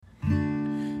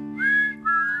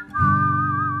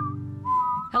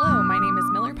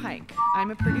I'm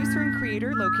a producer and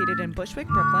creator located in Bushwick,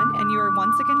 Brooklyn, and you are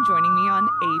once again joining me on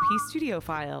AP Studio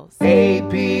Files.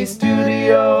 AP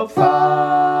Studio Files.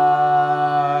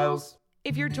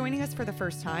 If you're joining us for the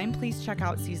first time, please check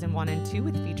out Season 1 and 2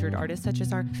 with featured artists such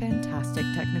as our fantastic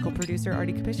technical producer,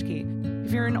 Artie Kapishki.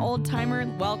 If you're an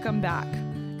old-timer, welcome back.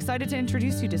 Excited to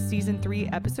introduce you to Season 3,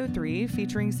 Episode 3,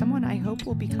 featuring someone I hope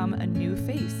will become a new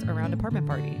face around Apartment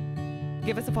Party.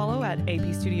 Give us a follow at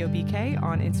AP Studio BK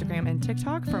on Instagram and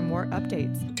TikTok for more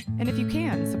updates. And if you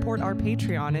can, support our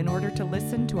Patreon in order to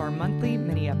listen to our monthly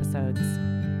mini episodes.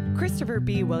 Christopher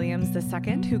B. Williams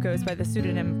II, who goes by the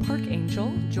pseudonym Park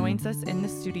Angel, joins us in the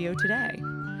studio today.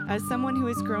 As someone who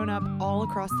has grown up all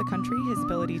across the country, his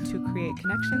ability to create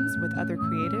connections with other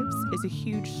creatives is a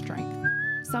huge strength.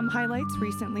 Some highlights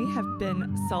recently have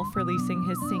been self-releasing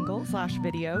his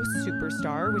single/video,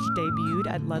 Superstar, which debuted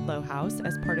at Ludlow House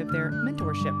as part of their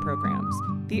mentorship programs.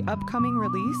 The upcoming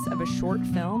release of a short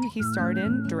film he starred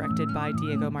in, directed by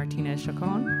Diego Martinez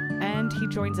Chacon, and he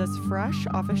joins us fresh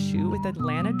off a shoot with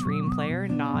Atlanta Dream player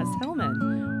Naz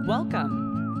Hillman. Welcome.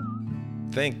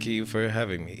 Thank you for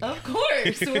having me. Of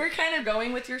course. So we're kind of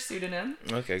going with your pseudonym.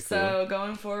 Okay, cool. So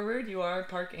going forward, you are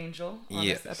Park Angel on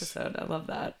Yes. this episode. I love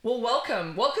that. Well,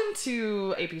 welcome. Welcome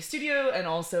to AP Studio, and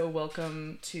also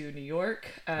welcome to New York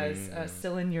as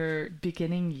still in your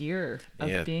beginning year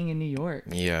of being in New York.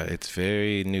 Yeah, it's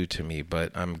very new to me,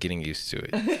 but I'm getting used to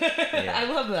it. I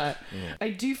love that. Yeah. I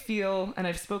do feel, and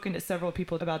I've spoken to several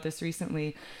people about this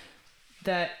recently,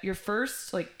 that your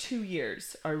first 2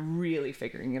 years are really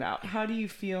figuring it out. How do you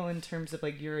feel in terms of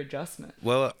your adjustment?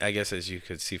 Well, I guess as you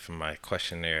could see from my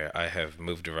questionnaire, I have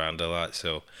moved around a lot.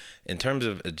 So in terms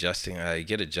of adjusting, I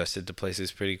get adjusted to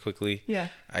places pretty quickly. Yeah.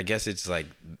 I guess it's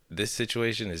this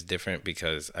situation is different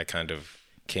because I kind of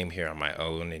came here on my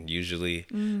own, and usually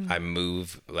I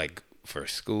move for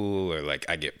school, or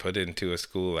I get put into a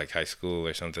school like high school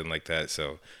or something like that.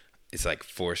 So it's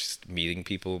forced meeting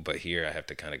people, but here I have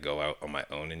to kind of go out on my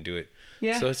own and do it.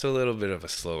 Yeah. So it's a little bit of a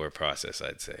slower process,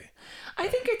 I'd say. I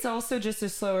think it's also just a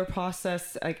slower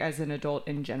process, as an adult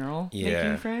in general,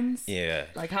 making friends. Yeah.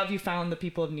 How have you found the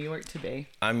people of New York to be?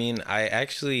 I mean, I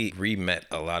actually re-met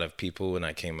a lot of people when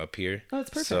I came up here. Oh, that's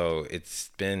perfect. So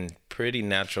it's been pretty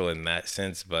natural in that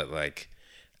sense, but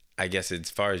I guess as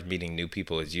far as meeting new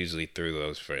people, it's usually through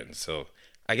those friends. So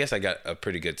I guess I got a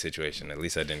pretty good situation. At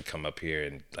least I didn't come up here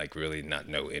and really not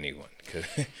know anyone.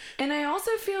 And I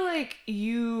also feel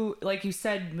you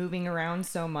said, moving around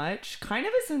so much kind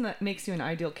of makes you an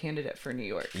ideal candidate for New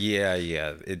York. Yeah,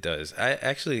 it does. I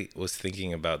actually was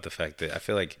thinking about the fact that I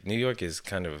feel New York is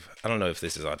kind of, I don't know if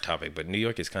this is on topic, but New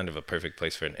York is kind of a perfect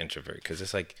place for an introvert, because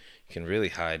it's you can really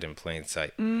hide in plain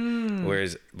sight.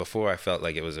 Whereas before I felt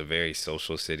it was a very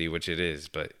social city, which it is,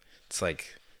 but it's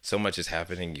so much is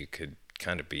happening, you could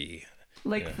kind of be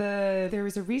there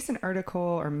was a recent article,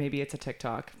 or maybe it's a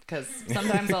TikTok, because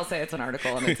sometimes I'll say it's an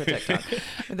article and it's a TikTok,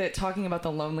 that talking about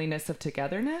the loneliness of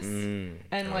togetherness, and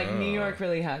New York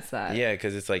really has that. Yeah,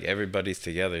 because it's everybody's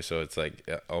together, so it's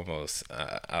almost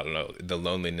I don't know, the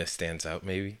loneliness stands out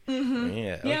maybe.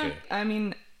 Yeah. Okay. I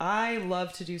mean, I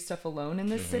love to do stuff alone in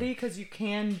this city, because you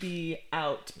can be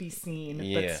out, be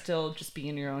seen, but still just be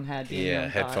in your own head. Be in your own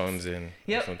headphones thoughts. in.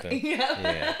 Yep. Or something.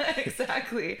 Yeah,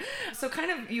 exactly. So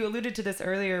kind of, you alluded to this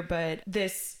earlier, but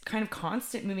this kind of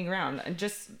constant moving around,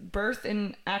 just birth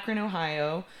in Akron,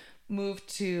 Ohio, moved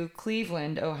to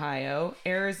Cleveland, Ohio,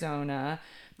 Arizona,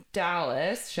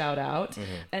 Dallas, shout out,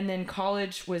 and then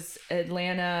college was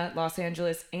Atlanta, Los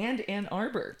Angeles, and Ann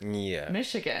Arbor,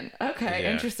 Michigan.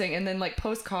 Okay, interesting. And then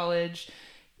post-college,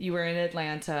 you were in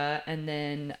Atlanta, and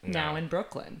then now in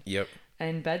Brooklyn. Yep.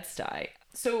 And Bed-Stuy.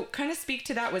 So kind of speak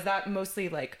to that. Was that mostly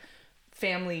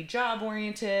family job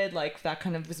oriented, that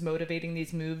kind of was motivating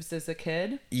these moves as a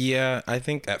kid? Yeah, I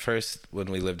think at first when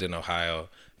we lived in Ohio,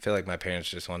 I feel my parents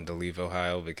just wanted to leave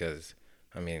Ohio because,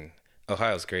 I mean,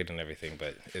 Ohio's great and everything,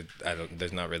 but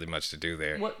there's not really much to do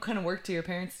there. What kind of work do your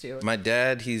parents do? My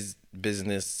dad, he's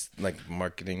business,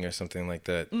 marketing or something like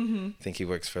that. I think he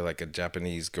works for a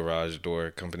Japanese garage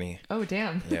door company. Oh,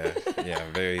 damn. Yeah,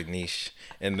 very niche.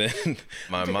 And then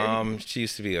my mom, she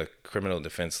used to be a criminal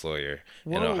defense lawyer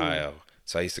in Ohio.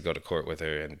 So I used to go to court with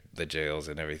her and the jails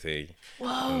and everything.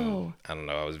 Whoa. I don't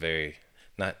know, I was very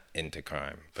not into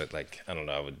crime, but I don't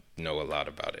know, I would know a lot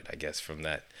about it, I guess, from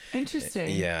that. Interesting.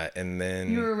 Yeah, and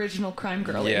then your original crime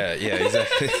girlie. Yeah,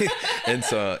 exactly. And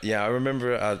so I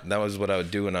remember that was what I would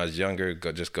do when I was younger,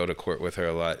 just go to court with her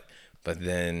a lot. But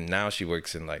then now she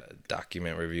works in like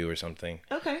document review or something.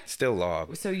 Okay. Still law.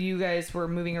 So you guys were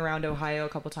moving around Ohio a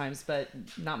couple times, but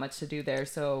not much to do there.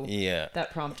 So Yeah.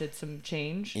 that prompted some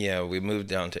change. Yeah, we moved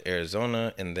down to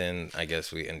Arizona, and then I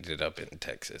guess we ended up in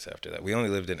Texas after that. We only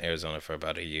lived in Arizona for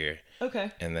about a year.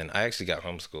 Okay. And then I actually got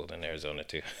homeschooled in Arizona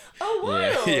too. Oh,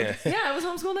 wild. Yeah. I was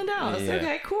homeschooled in Dallas. Yeah.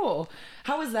 Okay, cool.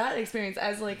 How was that experience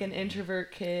as like an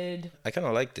introvert kid? I kind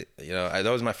of liked it. That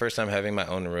was my first time having my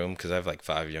own room because I have like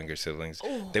 5 younger siblings.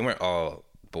 Oh. They weren't all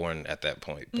born at that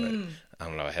point, but I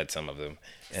don't know. I had some of them.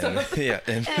 And,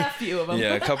 And a few of them.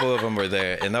 Yeah, a couple of them were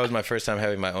there. And that was my first time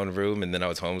having my own room. And then I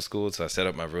was homeschooled. So I set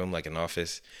up my room like an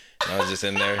office. And I was just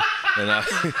in there. And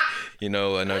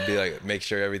and I'd be like, make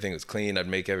sure everything was clean. I'd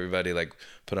make everybody like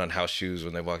put on house shoes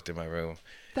when they walked in my room.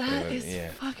 That is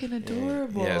fucking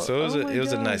adorable. Yeah, so it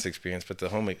was a God. nice experience, but the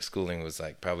homeschooling was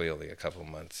like probably only a couple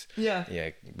months. Yeah. Yeah,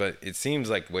 but it seems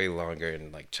like way longer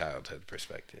in like childhood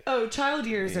perspective. Oh, child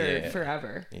years are Yeah.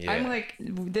 forever. Yeah. I'm like,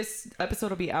 this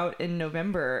episode will be out in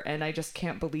November, and I just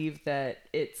can't believe that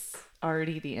it's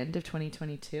already the end of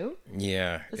 2022.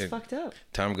 Yeah. It's fucked up.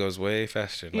 Time goes way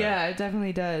faster now. Yeah, it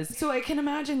definitely does. So I can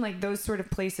imagine like those sort of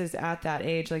places at that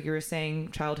age, like you were saying,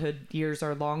 childhood years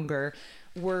are longer,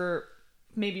 were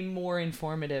maybe more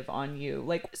informative on you.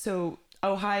 Like, so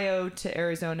Ohio to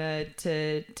Arizona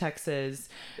to Texas.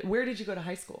 Where did you go to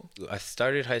high school? I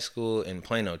started high school in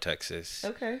Plano, Texas.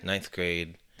 Okay. 9th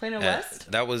grade. Plano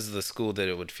West? That was the school that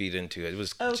it would feed into. It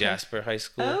was Okay. Jasper High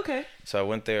School. Oh, okay. So I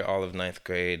went there all of 9th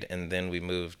grade, and then we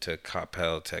moved to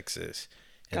Coppell, Texas.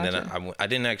 And Gotcha. then I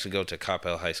didn't actually go to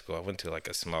Coppell High School. I went to like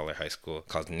a smaller high school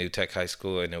called New Tech High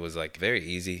School, and it was like very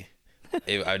easy.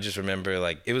 I just remember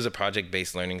like it was a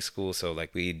project-based learning school, so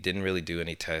like we didn't really do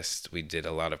any tests. We did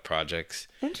a lot of projects.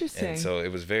 Interesting. And so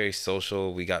it was very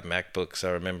social. We got MacBooks, I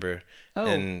remember. Oh,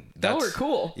 and that were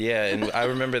cool. Yeah, and I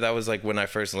remember that was like when I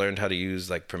first learned how to use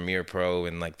like Premiere Pro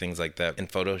and like things like that, and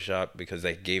Photoshop, because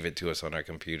they gave it to us on our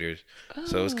computers.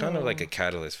 So it was kind of like a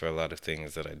catalyst for a lot of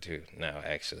things that I do now,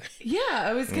 actually. Yeah,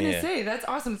 I was going to Yeah. say, that's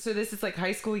awesome. So this is like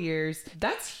high school years.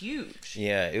 That's huge.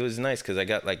 Yeah, it was nice because I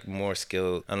got like more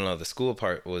skill. I don't know, the school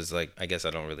part was like, I guess I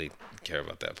don't really care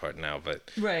about that part now,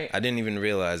 but Right. I didn't even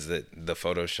realize that the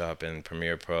Photoshop and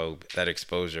Premiere Pro, that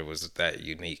exposure was that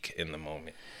unique in the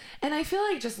moment. And I feel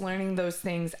like just learning those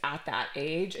things at that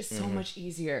age is so much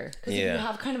easier. Because if you Yeah.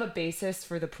 have kind of a basis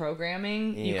for the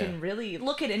programming, you Yeah. can really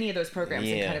look at any of those programs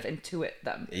and Yeah. kind of intuit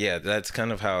them. Yeah, that's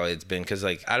kind of how it's been, because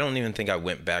like I don't even think I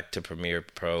went back to Premiere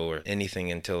Pro or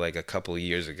anything until like a couple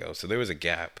years ago. So there was a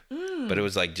gap, but it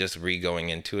was like just re-going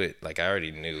into it. Like I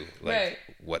already knew like Right.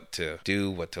 what to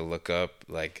do, what to look up.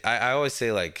 Like I always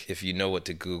say, like if you know what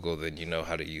to Google, then you know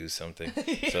how to use something.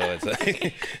 So it's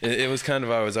like it was kind of,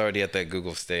 I was already at that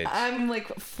Google stage. I'm like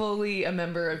fully a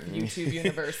member of YouTube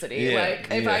University. Yeah, Like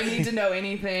if yeah. I need to know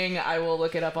anything, I will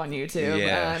look it up on YouTube.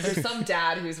 Yeah. There's some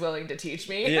dad who's willing to teach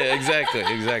me. Yeah,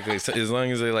 exactly. So as long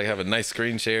as they like have a nice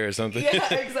screen share or something.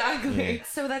 Yeah, exactly.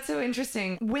 So that's so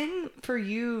interesting. When for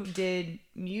you did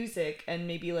music and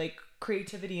maybe like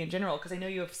creativity in general, because I know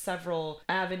you have several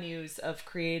avenues of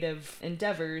creative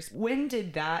endeavors, when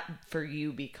did that for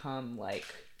you become like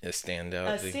A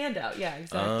standout. a thing. standout? Yeah,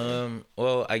 exactly.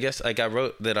 Well, I guess like I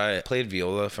wrote that I played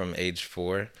viola from age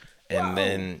 4, and Wow.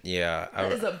 then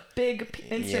That is a big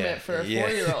instrument for a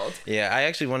 4-year-old. Yeah, I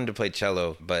actually wanted to play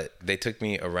cello, but they took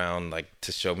me around like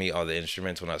to show me all the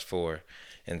instruments when I was 4.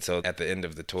 And so at the end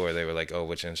of the tour, they were like, "Oh,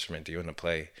 which instrument do you want to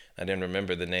play?" I didn't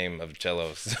remember the name of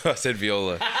cello, so I said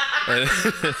viola.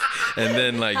 and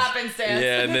then like, Happenstance.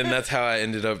 yeah, and then that's how I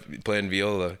ended up playing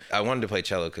viola. I wanted to play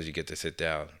cello because you get to sit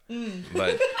down,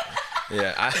 but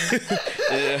yeah,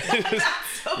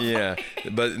 yeah.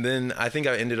 But then I think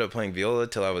I ended up playing viola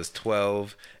till I was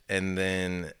 12, and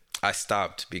then I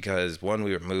stopped because one,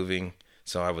 we were moving,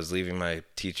 so I was leaving my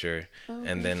teacher,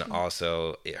 and then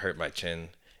also it hurt my chin.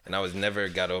 And I was never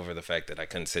got over the fact that I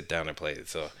couldn't sit down and play it.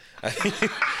 So I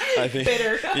think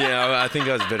Bitter. Yeah, I think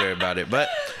I was bitter about it. But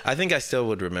I think I still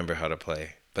would remember how to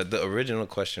play. But the original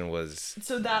question was,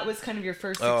 So that was kind of your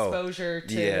first Oh, exposure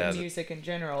to yeah. music in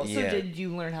general. So Yeah. did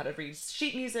you learn how to read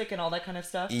sheet music and all that kind of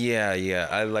stuff? yeah.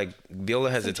 I like,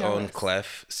 viola has So its own jealous.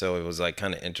 clef. So it was like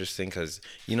kind of interesting because,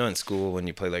 in school when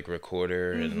you play like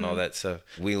recorder and all that stuff,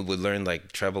 we would learn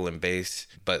like treble and bass.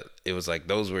 But it was like,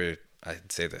 those were,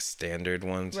 I'd say, the standard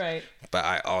ones. Right. But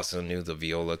I also knew the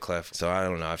viola clef. So I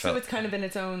don't know. I So felt it's kind of in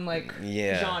its own like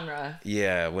genre.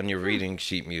 Yeah, when you're reading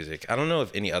sheet music. I don't know if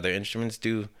any other instruments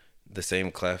do the same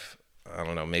clef. I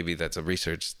don't know, maybe that's a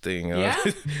research thing. Yeah.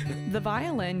 The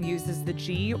violin uses the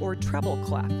G or treble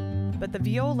clef, but the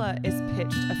viola is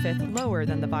pitched a fifth lower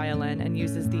than the violin and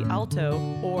uses the alto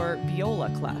or viola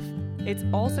clef. It's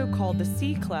also called the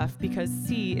C clef because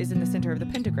C is in the center of the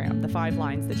pentagram, the 5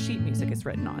 lines that sheet music is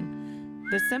written on.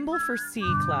 The symbol for C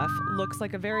clef looks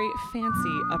like a very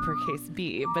fancy uppercase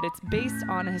B, but it's based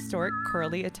on a historic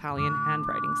curly Italian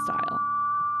handwriting style.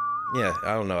 Yeah,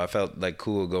 I don't know. I felt like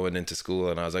cool going into school,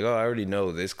 and I was like, oh, I already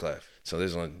know this clef. So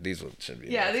these ones should be.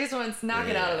 Yeah, these ones, knock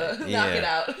it out.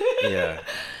 Yeah.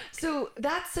 So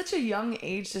that's such a young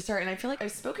age to start. And I feel like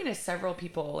I've spoken to several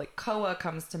people, like Koa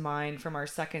comes to mind from our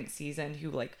second season, who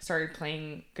like started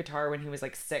playing guitar when he was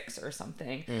like 6 or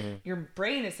something. Mm-hmm. Your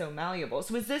brain is so malleable.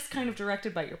 So was this kind of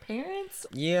directed by your parents?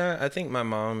 Yeah, I think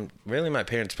my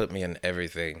parents put me in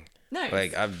everything. Nice.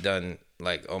 Like I've done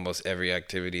like almost every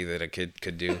activity that a kid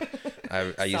could do.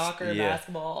 I used soccer,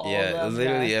 basketball,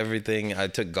 literally everything. I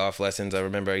took golf lessons. I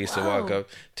remember I used to walk up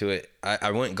to it.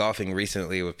 I went golfing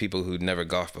recently with people who'd never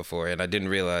golfed before, and I didn't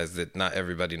realize that not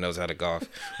everybody knows how to golf,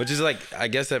 which is like, I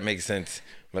guess that makes sense.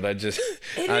 But I just...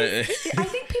 I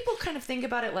think people kind of think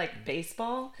about it like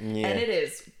baseball, and it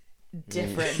is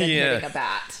different than hitting a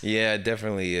bat. Yeah, it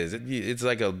definitely is. It's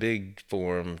like a big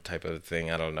form type of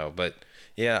thing. I don't know, but...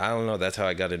 Yeah, I don't know. That's how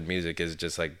I got into music, is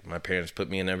just like my parents put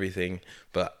me in everything.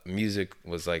 But music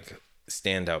was like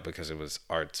standout because it was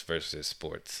arts versus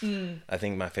sports. I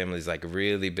think my family's like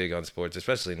really big on sports,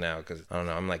 especially now because, I don't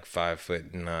know, I'm like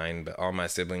 5'9", but all my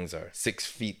siblings are 6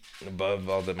 feet above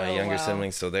all my younger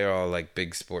siblings. So they're all like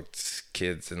big sports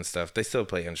kids and stuff. They still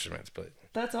play instruments, but...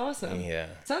 That's awesome. Yeah.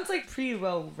 Sounds like pretty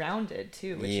well-rounded,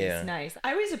 too, which is nice.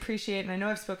 I always appreciate, and I know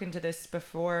I've spoken to this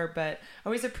before, but I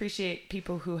always appreciate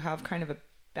people who have kind of a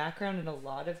background in a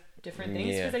lot of different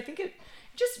things, because I think it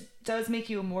just does make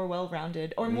you a more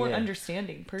well-rounded or more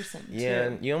understanding person, too. Yeah,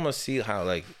 and you almost see how,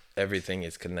 like, everything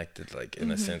is connected, like,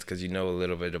 in a sense, because you know a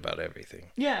little bit about everything.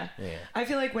 Yeah. I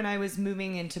feel like when I was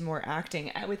moving into more acting,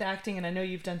 and I know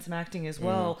you've done some acting as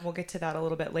well, we'll get to that a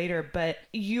little bit later, but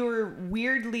you're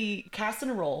weirdly cast in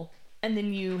a role, and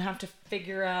then you have to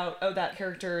figure out, oh, that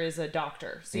character is a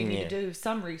doctor. So you need to do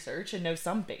some research and know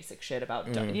some basic shit about,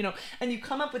 you know, and you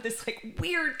come up with this like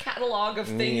weird catalog of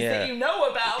things that you know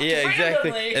about. Yeah, randomly.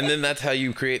 exactly. And then that's how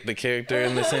you create the character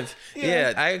in the sense.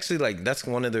 Yeah, I actually like, that's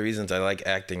one of the reasons I like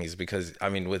acting, is because, I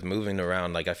mean, with moving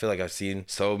around, like I feel like I've seen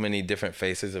so many different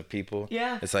faces of people.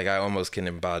 Yeah. It's like I almost can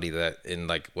embody that in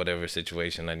like whatever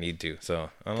situation I need to. So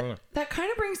I don't know. That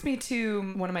kind of brings me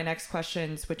to one of my next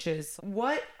questions, which is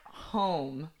what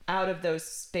home out of those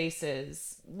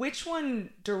spaces, which one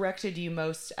directed you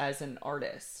most as an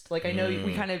artist? Like, I know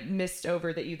we kind of missed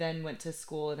over that you then went to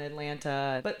school in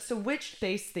Atlanta, but so which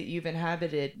space that you've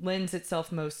inhabited lends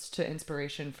itself most to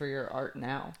inspiration for your art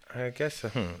now? I guess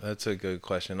that's a good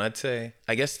question. I'd say,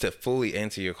 I guess to fully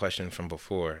answer your question from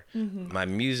before, my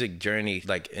music journey,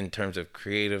 like in terms of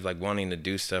creative, like wanting to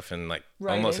do stuff and like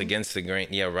almost against the grain,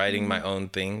 writing my own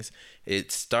things.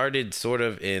 It started sort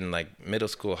of in like middle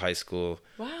school, high school.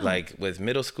 Wow. Like with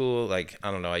middle school, like, I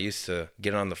don't know, I used to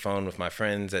get on the phone with my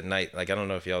friends at night. Like, I don't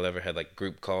know if y'all ever had like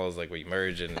group calls, like where you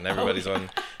merge and everybody's on,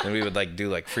 and we would like do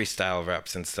like freestyle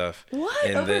raps and stuff. What?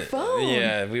 And Over phone?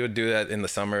 Yeah, we would do that in the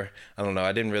summer. I don't know,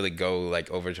 I didn't really go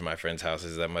like over to my friends'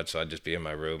 houses that much, so I'd just be in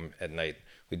my room at night.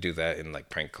 We do that in like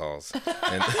prank calls.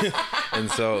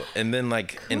 And then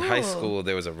like in high school,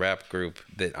 there was a rap group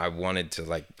that I wanted to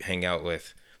like hang out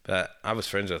with, but I was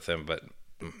friends with them, but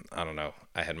I don't know.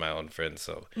 I had my own friends,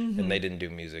 so and they didn't do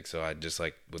music, so I just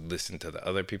like would listen to the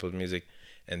other people's music.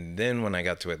 And then when I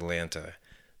got to Atlanta,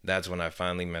 that's when I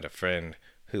finally met a friend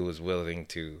who was willing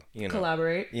to, you know,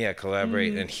 collaborate. Yeah,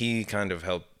 collaborate, and he kind of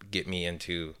helped get me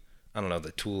into, I don't know,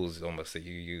 the tools almost that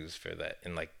you use for that,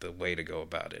 and like the way to go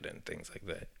about it and things like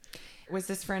that. Was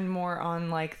this friend more on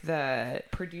like the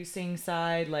producing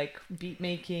side, like beat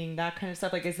making, that kind of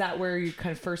stuff? Like, is that where you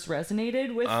kind of first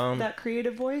resonated with that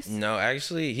creative voice? No,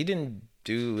 actually, he didn't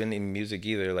do any music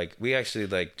either. Like, we actually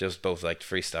like just both liked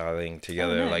freestyling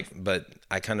together. Nice. Like, but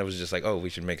I kind of was just like, oh, we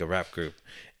should make a rap group.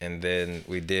 And then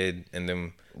we did, and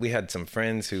then we had some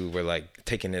friends who were like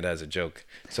taking it as a joke.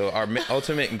 So our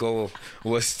ultimate goal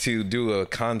was to do a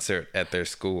concert at their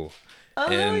school.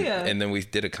 And then we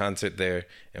did a concert there,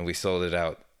 and we sold it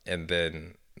out, and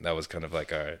then that was kind of like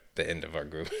the end of our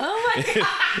group. Oh my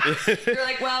god! You're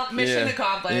like, well, mission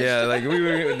accomplished. Yeah, like we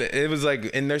were. It was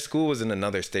like, and their school was in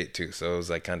another state too, so it was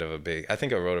like kind of a big. I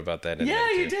think I wrote about that.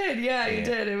 You did. Yeah, you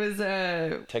did. It was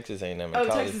Texas A&M.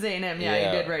 Texas A&M.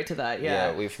 Yeah, you did write to that.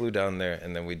 Yeah. We flew down there,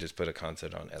 and then we just put a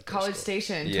concert on at College school.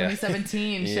 Station,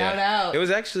 2017. Shout out. It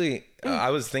was actually. I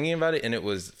was thinking about it, and it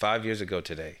was 5 years ago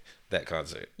today. that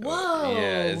concert. Whoa.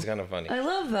 Yeah, it's kind of funny. I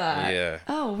love that. Yeah.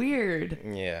 Oh, weird.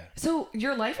 Yeah. So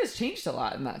your life has changed a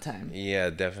lot in that time. Yeah,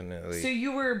 definitely. So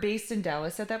you were based in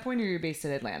Dallas at that point, or you were based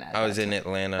in Atlanta? I was in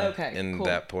Atlanta Okay, in cool.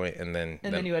 that point, and then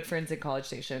you had friends in College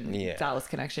Station, Yeah. Dallas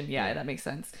connection. Yeah, that makes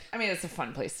sense. I mean, it's a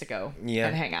fun place to go Yeah.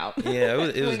 and hang out. Yeah, it was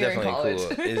when you're in definitely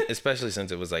college. cool, especially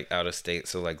since it was like out of state.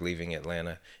 So like leaving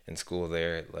Atlanta and school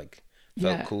there, it, like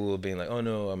felt Yeah. cool. Being like, oh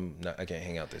no, I can't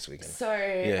hang out this weekend.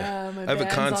 Sorry, Yeah, my I have a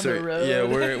band's on the concert. road. Yeah,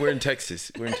 we're in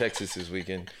Texas. We're in Texas this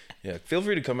weekend. Yeah, feel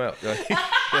free to come out.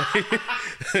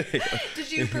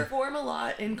 Did you perform a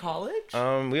lot in college?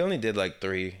 We only did like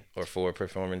 3 or 4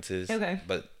 performances. Okay.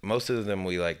 But most of them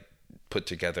we like put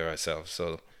together ourselves.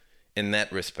 So in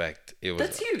that respect, it was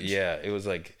That's huge. Yeah, it was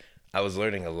like I was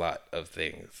learning a lot of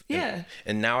things. Yeah.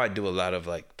 And now I do a lot of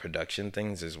like production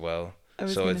things as well.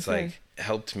 So gonna it's say. like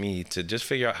helped me to just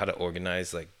figure out how to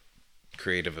organize like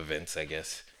creative events, I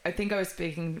guess. I think I was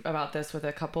speaking about this with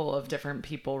a couple of different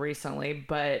people recently,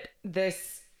 but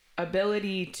this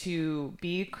ability to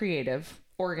be creative,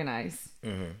 organize,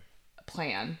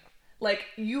 plan, like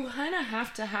you kind of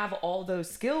have to have all those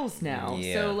skills now.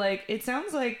 Yeah. So like it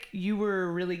sounds like you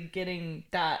were really getting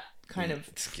that kind of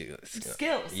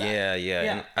skills. Yeah.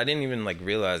 And I didn't even like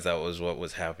realize that was what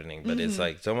was happening, but it's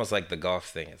like it's almost like the golf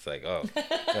thing. It's like, oh,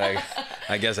 like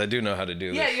I guess I do know how to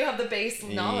do Yeah, this. you have the base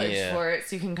knowledge Yeah. for it,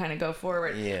 so you can kind of go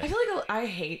forward. Yeah. I feel like I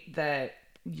hate that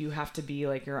you have to be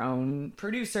like your own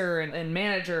producer and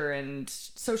manager and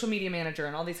social media manager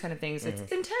and all these kind of things. It's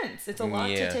intense. It's a lot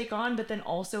to Yeah. take on, but then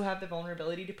also have the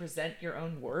vulnerability to present your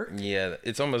own work. Yeah,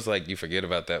 it's almost like you forget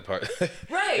about that part.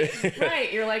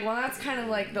 Right. You're like, well, that's kind of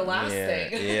like the last Yeah,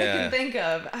 thing I yeah. can think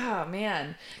of. Oh,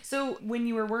 man. So when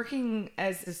you were working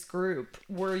as this group,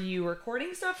 were you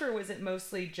recording stuff or was it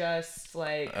mostly just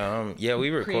like... Yeah, we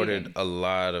recorded creating? a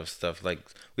lot of stuff. Like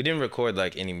we didn't record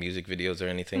like any music videos or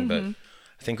anything, but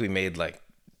I think we made like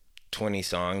 20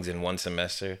 songs in one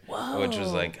semester, which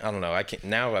was like, I don't know.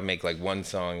 Now I make like one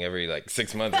song every like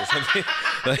 6 months or something.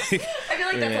 I feel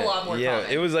like that's a lot more Yeah,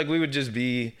 common. it was like we would just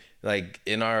be like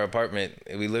in our apartment.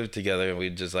 We lived together and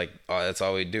we'd just like, oh, that's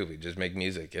all we do. We just make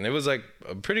music. And it was like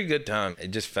a pretty good time.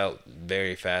 It just felt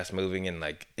very fast moving and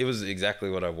like it was exactly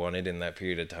what I wanted in that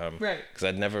period of time. Right. Because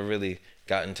I'd never really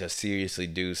gotten to seriously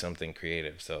do something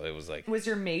creative. So it was like... Was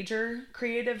your major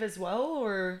creative as well,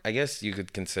 or? I guess you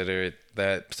could consider it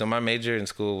that. So my major in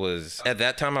school was... At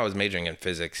that time, I was majoring in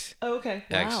physics. Oh, okay.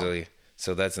 Wow. Actually.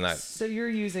 So that's not... So you're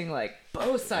using like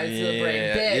both sides of the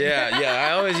brain big. Yeah.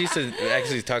 I always used to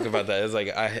actually talk about that. It's like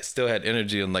I still had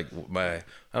energy on like my...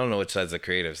 I don't know which side's the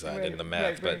creative side in the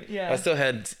math, right, but yeah. I still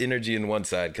had energy in one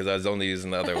side because I was only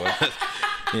using the other one.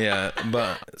 Yeah,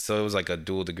 but so it was like a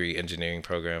dual degree engineering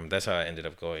program. That's how I ended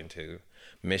up going to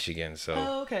Michigan. So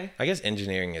Oh, okay. I guess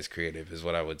engineering is creative is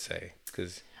what I would say.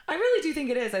 Because I really do think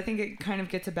it is. I think it kind of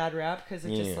gets a bad rap because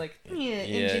it's just like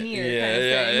engineer Yeah, kind of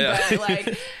thing. yeah. But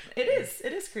like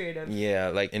it is creative. yeah,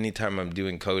 like anytime I'm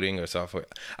doing coding or software,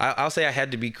 I'll say I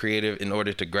had to be creative in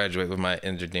order to graduate with my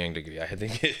engineering degree. I had to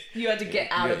get... You had to get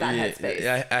out of that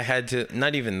headspace. I had to,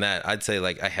 not even that. I'd say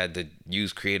like I had to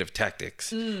use creative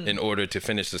tactics in order to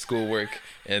finish the schoolwork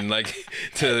and like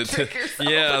to Trick yourself.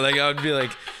 yeah, like I would be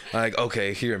like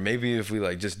okay, here maybe if we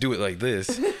like just do it like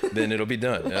this, then it'll be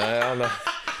done. I don't know.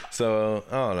 So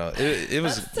I don't know. It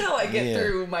was. That's how I get yeah.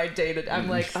 through my day to. I'm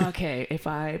like, okay, if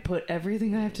I put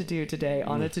everything I have to do today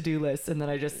on a to-do list, and then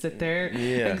I just sit there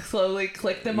and slowly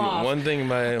click them off. One thing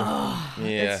yeah.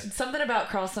 It's something about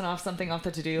crossing off something off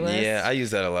the to-do list. Yeah, I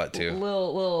use that a lot too.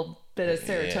 Little bit of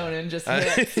serotonin just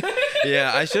hits.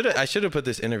 Yeah, I should have put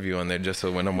this interview on there just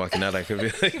so when I'm walking out I could be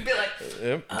like, You'd be like,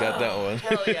 yep, got that one.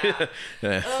 hell yeah.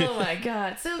 Yeah. Oh my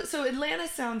god. So Atlanta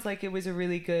sounds like it was a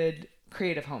really good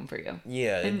creative home for you.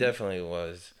 Yeah, it definitely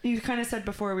was. You kind of said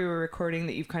before we were recording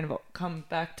that you've kind of come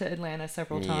back to Atlanta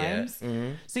several times.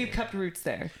 Mm-hmm. So you've kept roots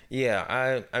there.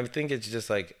 Yeah, I think it's just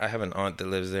like I have an aunt that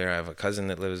lives there. I have a cousin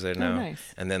that lives there now.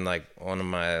 Nice. And then like one of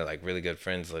my like really good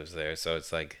friends lives there. So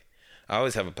it's like I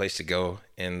always have a place to go.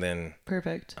 And then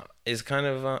Perfect. it's kind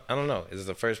of I don't know. It's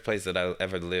the first place that I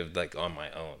ever lived like on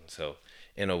my own. So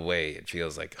in a way, it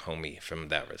feels like homey from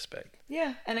that respect.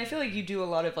 Yeah, and I feel like you do a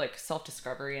lot of like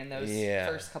self-discovery in those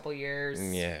first couple years,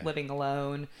 living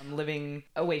alone, living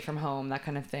away from home, that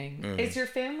kind of thing. Is your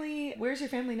family, where's your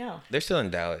family now? They're still in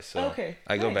Dallas, so Okay,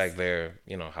 I go nice. back there,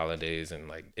 holidays and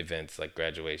like events like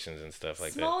graduations and stuff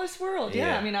like Smallest world,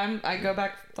 Yeah. I mean, I go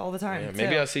back all the time. that. Yeah,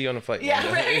 maybe too. I'll see you on a flight. Yeah,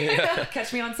 one day. right.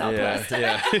 Catch me on Southwest.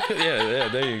 Yeah,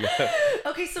 there you go.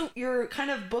 Okay, so you're kind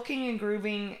of booking and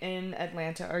grooving in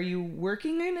Atlanta. Are you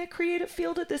working in a creative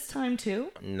field at this time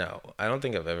too? No, I don't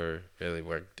think I've ever really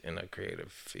worked in a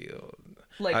creative field.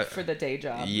 Like for the day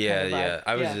job. Yeah, kind of yeah. vibe.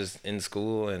 I was just in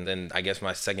school, and then I guess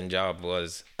my second job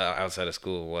was outside of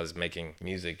school was making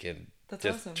music and That's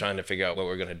just awesome. trying to figure out what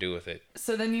we're gonna do with it.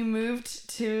 So then you moved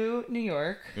to New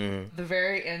York, the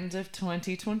very end of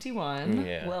 2021.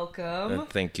 Yeah. Welcome.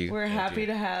 Thank you. We're Thank happy you.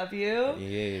 to have you.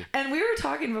 Yeah. And we were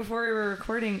talking before we were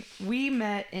recording. We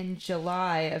met in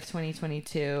July of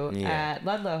 2022 at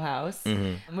Ludlow House,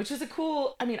 which was a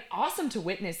cool, awesome to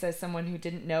witness as someone who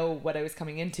didn't know what I was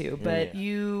coming into. But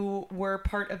you were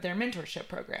part of their mentorship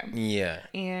program. Yeah.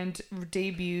 And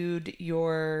debuted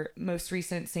your most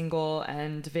recent single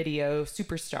and video,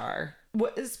 Superstar.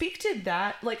 Speak to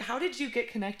that. Like, how did you get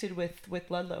connected with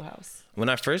Ludlow House? When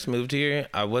I first moved here,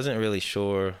 I wasn't really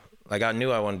sure. Like, I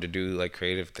knew I wanted to do like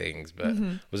creative things, but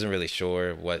wasn't really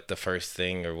sure what the first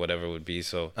thing or whatever would be.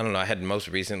 So I don't know. I had most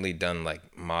recently done like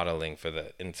modeling for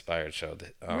the Inspired show.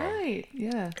 Right.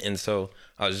 Yeah. And so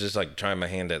I was just like trying my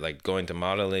hand at like going to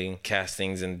modeling,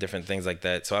 castings, and different things like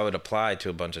that. So I would apply to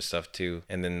a bunch of stuff too.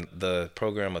 And then the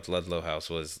program with Ludlow House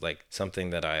was like something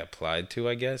that I applied to,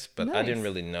 I guess. But I didn't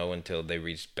really know until they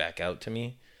reached back out to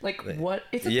me. Like what?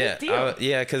 It's a big deal.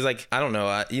 Because like, I don't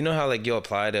know. You know how like you'll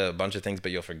apply to a bunch of things,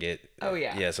 but you'll forget? Oh,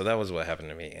 yeah. Yeah, so that was what happened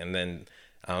to me. And then,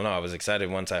 I don't know, I was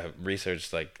excited once I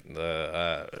researched like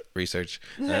the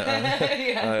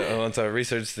once I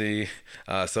researched the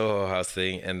Soho House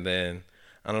thing. And then,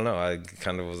 I don't know, I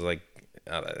kind of was like,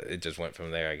 it just went from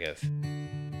there, I guess.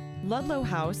 Ludlow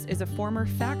House is a former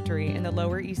factory in the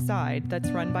Lower East Side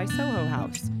that's run by Soho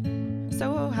House.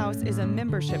 Soho House is a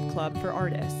membership club for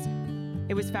artists.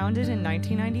 It was founded in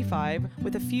 1995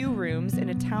 with a few rooms in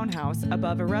a townhouse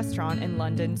above a restaurant in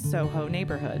London's Soho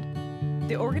neighborhood.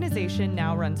 The organization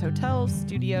now runs hotels,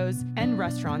 studios, and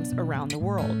restaurants around the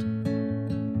world.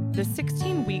 The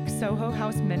 16-week Soho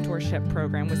House mentorship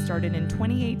program was started in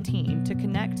 2018 to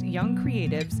connect young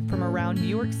creatives from around New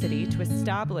York City to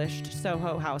established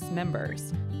Soho House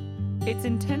members. It's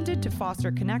intended to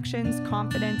foster connections,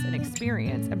 confidence, and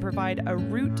experience and provide a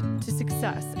route to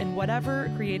success in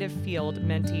whatever creative field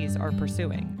mentees are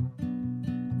pursuing.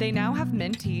 They now have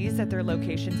mentees at their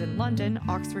locations in London,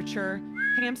 Oxfordshire,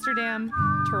 Amsterdam,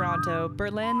 Toronto,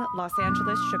 Berlin, Los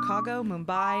Angeles, Chicago,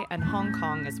 Mumbai, and Hong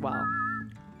Kong as well.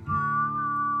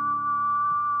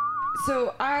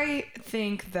 So I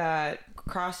think that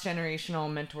cross-generational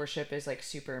mentorship is like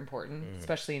super important,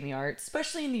 especially in the arts,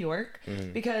 especially in New York,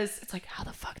 because it's like, how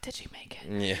the fuck did you make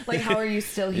it? Yeah. Like, how are you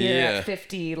still here at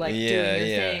 50, like doing your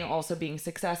yeah. thing, also being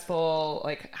successful,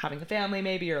 like having a family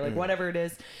maybe, or like whatever it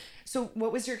is. So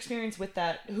what was your experience with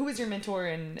that? Who was your mentor?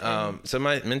 And So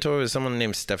my mentor was someone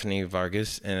named Stephanie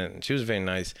Vargas, and she was very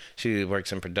nice. She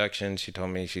works in production. She told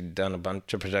me she'd done a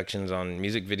bunch of productions on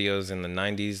music videos in the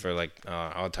 90s for like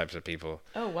all types of people.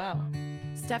 Oh, wow.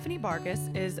 Stephanie Vargas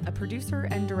is a producer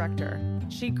and director.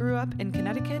 She grew up in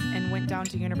Connecticut and went down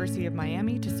to University of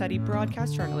Miami to study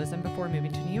broadcast journalism before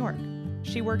moving to New York.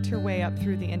 She worked her way up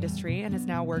through the industry and has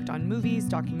now worked on movies,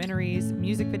 documentaries,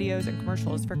 music videos, and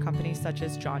commercials for companies such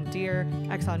as John Deere,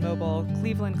 ExxonMobil,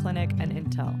 Cleveland Clinic, and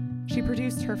Intel. She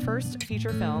produced her first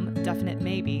feature film, Definite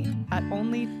Maybe, at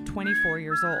only 24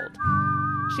 years old.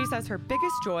 She says her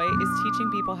biggest joy is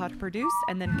teaching people how to produce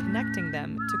and then connecting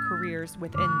them to careers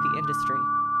within the industry.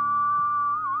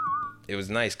 It was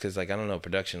nice because, like, I don't know,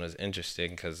 production was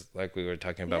interesting because, like we were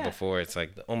talking about before, it's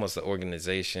like almost the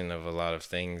organization of a lot of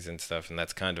things and stuff. And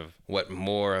that's kind of what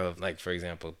more of, like, for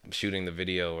example, shooting the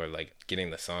video or, like, getting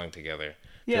the song together.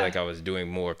 I feel like I was doing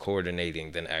more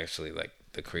coordinating than actually, like,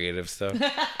 the creative stuff.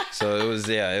 So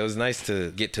it was nice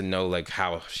to get to know, like,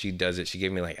 how she does it. She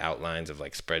gave me, like, outlines of,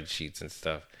 like, spreadsheets and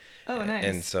stuff. Oh, nice.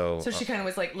 And so she kind of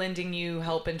was like lending you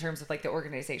help in terms of like the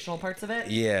organizational parts of it.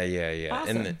 Yeah.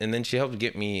 Awesome. And then she helped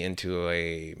get me into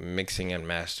a mixing and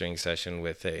mastering session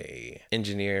with a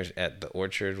engineer at the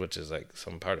Orchard, which is like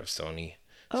some part of Sony.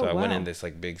 So I went in this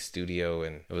like big studio,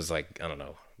 and it was like, I don't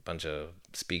know, a bunch of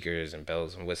speakers and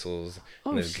bells and whistles.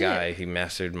 And this guy, he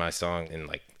mastered my song in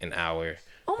like an hour.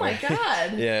 Oh my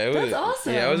God. That's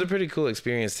awesome. Yeah, it was a pretty cool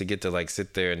experience to get to like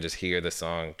sit there and just hear the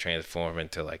song transform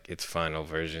into like its final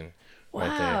version. Wow.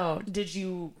 Right there. Did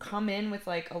you come in with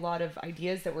like a lot of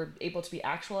ideas that were able to be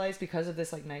actualized because of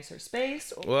this like nicer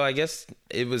space? Well, I guess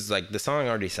it was like the song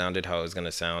already sounded how it was going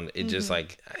to sound. It just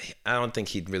like, I don't think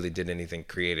he really did anything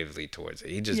creatively towards it.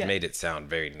 He just made it sound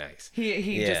very nice.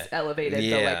 He just elevated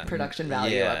the like production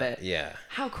value of it. Yeah.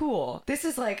 How cool. This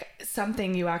is like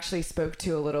something you actually spoke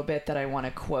to a little bit that I want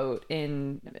to quote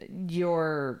in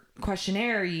your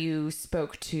questionnaire. You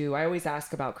spoke to, I always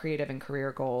ask about creative and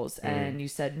career goals, and you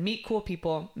said, meet cool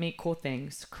people, make cool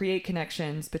things, create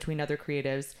connections between other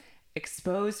creatives,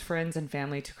 expose friends and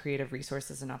family to creative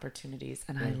resources and opportunities.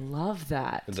 And I love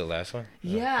that. The last one?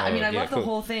 Yeah. I mean, I love the cool.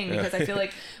 whole thing because I feel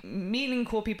like meeting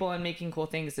cool people and making cool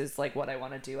things is like what I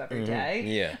want to do every day.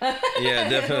 Yeah. Yeah,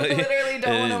 definitely. I literally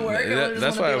don't want to work.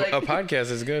 That's why a podcast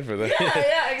is good for that.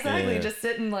 Yeah, exactly. Yeah. Just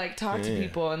sit and like talk to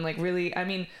people and like really, I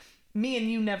mean, me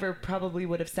and you never probably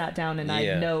would have sat down and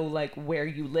I know like where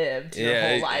you lived your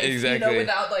whole life, exactly.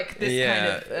 without like this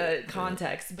kind of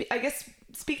context. I guess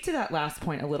speak to that last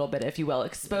point a little bit, if you will.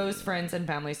 Expose friends and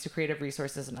families to creative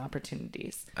resources and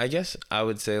opportunities. I guess I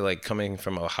would say like coming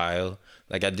from Ohio,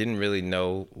 like I didn't really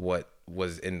know what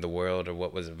was in the world or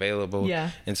what was available.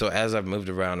 Yeah. And so as I've moved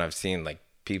around, I've seen like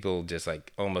people just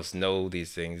like almost know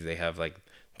these things. They have like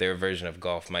their version of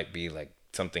golf might be like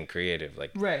something creative.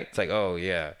 Like, right. It's like, oh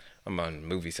yeah, I'm on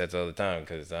movie sets all the time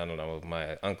because I don't know,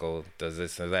 my uncle does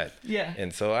this or that. Yeah.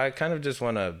 And so I kind of just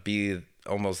want to be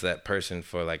almost that person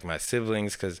for like my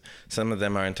siblings, because some of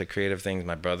them are into creative things.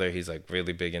 My brother, he's like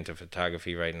really big into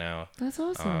photography right now. That's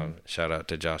awesome. Shout out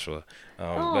to Joshua.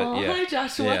 Oh, hi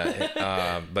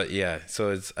Joshua. But yeah, so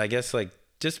it's, I guess like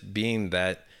just being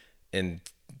that and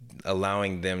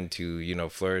allowing them to, you know,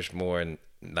 flourish more, and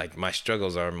like my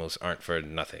struggles aren't for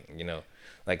nothing, you know.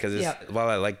 Like, because while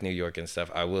I like New York and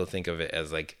stuff, I will think of it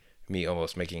as like me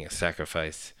almost making a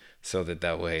sacrifice so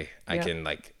that way I can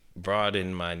like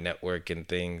broaden my network and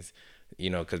things,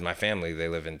 you know, because my family, they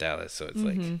live in Dallas. So it's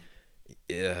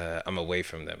like I'm away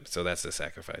from them. So that's the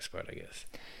sacrifice part, I guess.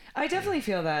 I definitely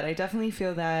feel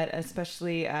that.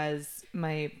 Especially as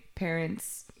my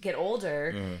parents get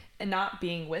older and not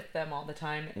being with them all the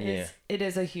time. It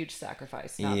is a huge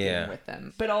sacrifice not being with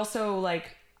them. But also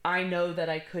like, I know that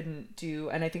I couldn't do,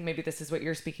 and I think maybe this is what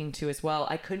you're speaking to as well,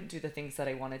 I couldn't do the things that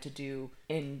I wanted to do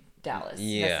in Dallas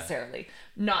necessarily.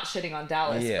 Not shitting on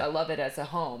Dallas. I love it as a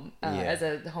home, as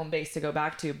a home base to go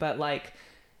back to, but like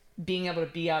being able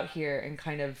to be out here and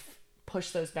kind of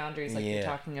push those boundaries like you're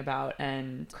talking about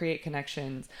and create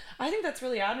connections. I think that's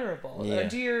really admirable.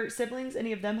 Do your siblings,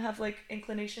 any of them have like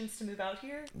inclinations to move out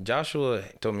here? Joshua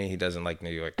told me he doesn't like New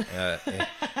York. I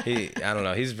don't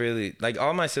know. He's really like,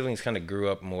 all my siblings kind of grew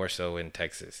up more so in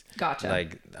Texas. Gotcha.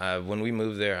 Like when we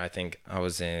moved there, I think I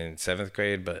was in 7th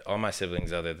grade, but all my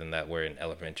siblings other than that were in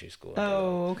elementary school.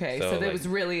 Oh, okay. So like, it was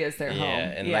really as their home.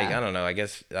 And like, I don't know, I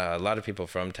guess a lot of people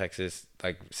from Texas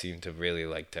like seem to really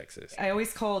like Texas. I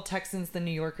always call Texans the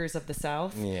New Yorkers of the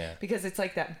South. Yeah. Because it's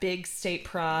like that big state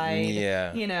pride.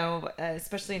 Yeah. You know,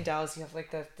 especially in Dallas, you have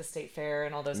like the state fair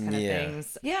and all those kind of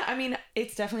things. Yeah. I mean,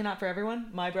 it's definitely not for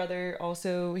everyone. My brother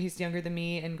also, he's younger than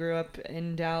me and grew up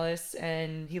in Dallas,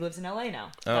 and he lives in LA now.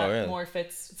 Oh, really? More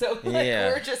fits. So like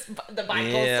we're just the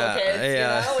bi-coastal kids, you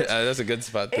know? Which, that's a good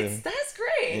spot too. That's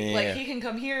great. Like he can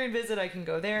come here and visit, I can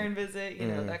go there and visit, you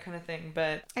know, that kind of thing.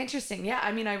 But interesting. Yeah.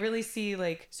 I mean, I really see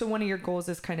like, so one of your goals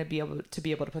is kind of be able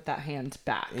to put that hand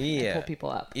back and pull people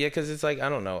up. Yeah, because it's like, I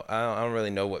don't know. I don't really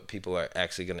know what people are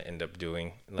actually going to end up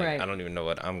doing. Like, right. I don't even know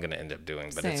what I'm going to end up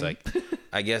doing. But Same. It's like,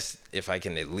 I guess if I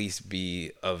can at least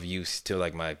be of use to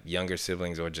like my younger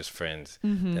siblings or just friends,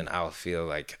 then I'll feel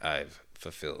like I've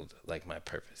fulfilled like my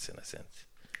purpose in a sense.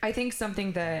 I think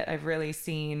something that I've really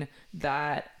seen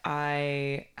that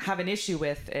I have an issue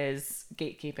with is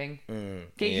gatekeeping.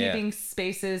 Gatekeeping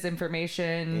spaces,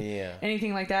 information,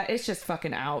 anything like that. It's just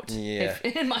fucking out.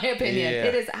 In my opinion,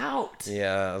 it is out.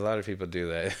 Yeah, a lot of people do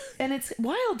that. And it's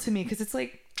wild to me because it's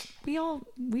like,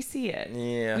 we see it.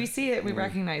 Yeah. We see it, we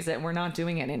recognize it, and we're not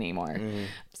doing it anymore.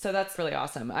 So that's really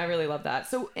awesome. I really love that.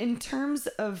 So in terms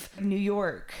of New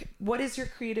York, what is your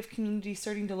creative community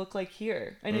starting to look like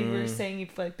here? I know you were saying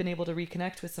you've like been able to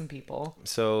reconnect with some people.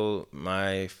 So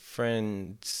my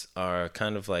friends are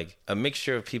kind of like a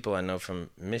mixture of people I know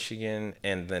from Michigan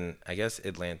and then I guess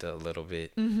Atlanta a little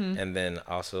bit. And then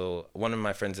also one of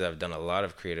my friends that I've done a lot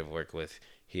of creative work with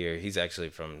here, he's actually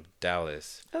from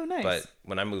Dallas. Oh, nice. But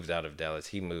when I moved out of Dallas,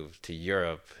 he moved to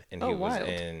Europe and he was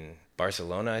in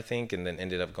Barcelona, I think, and then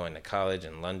ended up going to college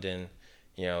in London,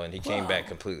 you know, and he came back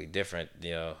completely different,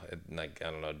 you know, like,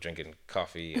 I don't know, drinking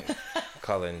coffee and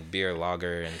calling beer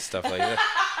lager and stuff like that.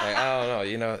 Like, I don't know,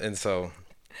 you know, and so,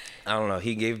 I don't know,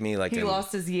 he gave me like... He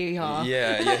lost his yeehaw.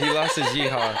 Yeah, he lost his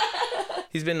yeehaw.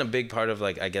 He's been a big part of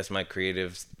like, I guess, my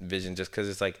creative vision just because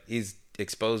it's like, he's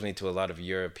exposed me to a lot of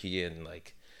European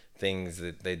like things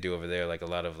that they do over there, like a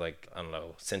lot of like, I don't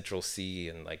know, Central C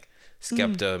and like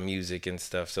Skepta music and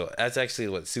stuff. So that's actually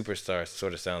what Superstar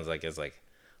sort of sounds like, is like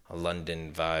a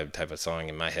London vibe type of song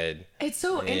in my head. It's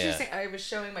so interesting. I was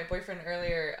showing my boyfriend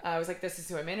earlier. I was like, this is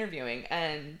who I'm interviewing.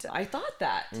 And I thought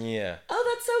that. Yeah.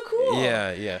 Oh, that's so cool.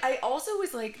 Yeah. I also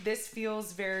was like, this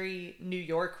feels very New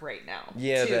York right now.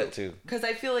 Yeah, that too. Because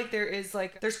I feel like there's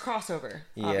crossover,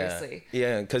 obviously.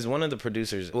 Yeah, because two of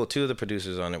the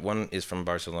producers on it, one is from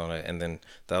Barcelona, and then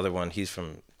the other one, he's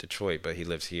from Detroit, but he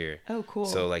lives here. Oh, cool.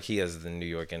 So like he has the New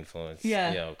York influence. Yeah.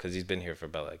 You know, because he's been here for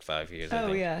about like 5 years.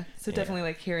 Oh, yeah. So definitely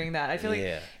like hearing that. I feel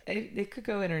like it could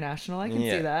go international. I can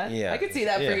see that. Yeah. I could see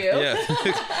that for you. Yeah.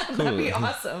 Cool. That'd be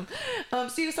awesome. So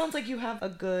it sounds like you have a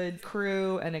good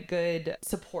crew and a good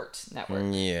support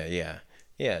network.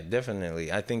 Yeah,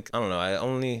 definitely. I think, I don't know, I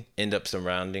only end up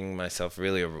surrounding myself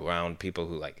really around people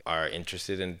who like are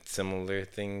interested in similar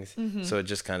things. Mm-hmm. So it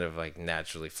just kind of like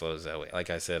naturally flows that way.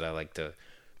 Like I said, I like to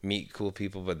meet cool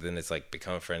people, but then it's like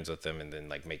become friends with them and then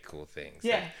like make cool things.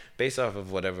 Yeah. Like, based off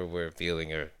of whatever we're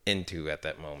feeling or into at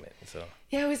that moment. So.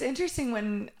 Yeah, it was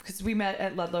interesting because we met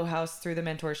at Ludlow House through the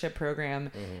mentorship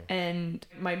program, and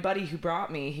my buddy who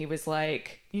brought me, he was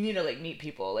like, you need to like meet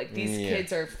people. Like these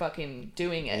kids are fucking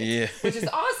doing it, which is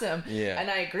awesome. And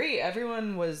I agree.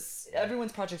 Everyone's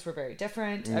projects were very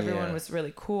different. Everyone was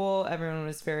really cool. Everyone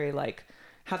was very like,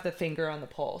 have the finger on the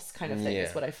pulse kind of thing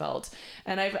is what I felt.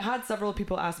 And I've had several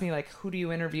people ask me like, who do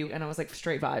you interview? And I was like,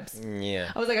 straight vibes.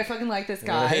 I was like, I fucking like this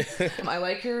guy. I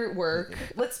like your work.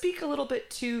 Let's speak a little bit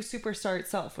to Superstar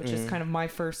itself, which is kind of my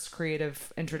first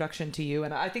creative introduction to you.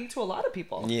 And I think to a lot of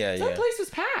people. That place was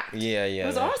packed. It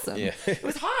was awesome. It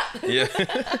was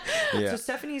hot. So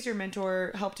Stephanie's your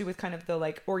mentor, helped you with kind of the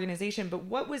like organization, but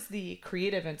what was the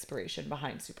creative inspiration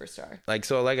behind Superstar?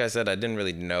 Like I said, I didn't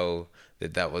really know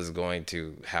that was going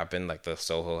to happen, like the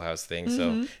Soho House thing.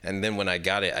 So, and then when I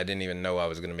got it, I didn't even know I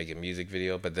was going to make a music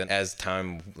video. But then as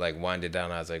time like winded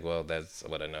down, I was like, well, that's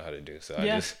what I know how to do. So I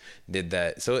just did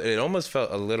that. So it almost felt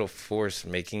a little forced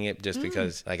making it just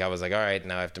because like I was like, all right,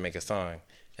 now I have to make a song.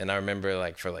 And I remember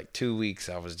like for like 2 weeks,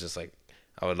 I was just like,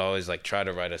 I would always like try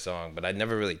to write a song, but I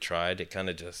never really tried. It kind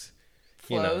of just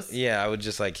flows. I would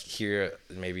just like hear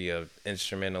maybe a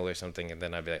instrumental or something, and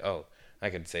then I'd be like, oh, I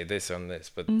could say this on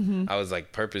this, but I was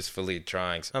like purposefully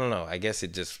trying. So, I don't know. I guess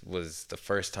it just was the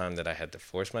first time that I had to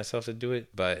force myself to do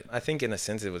it. But I think in a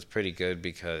sense it was pretty good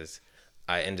because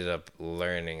I ended up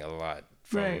learning a lot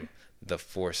from the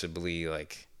forcibly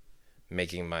like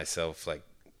making myself like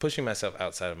pushing myself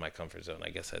outside of my comfort zone, I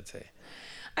guess I'd say.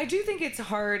 I do think it's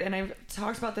hard, and I've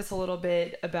talked about this a little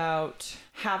bit about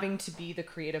having to be the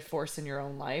creative force in your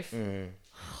own life.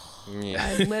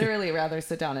 I'd literally rather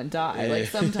sit down and die. Like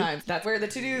sometimes that's where the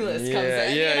to-do list comes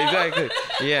in. Exactly.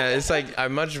 Yeah, it's like I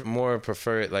much more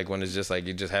prefer it like when it's just like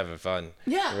you're just having fun.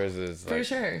 Yeah, versus for like,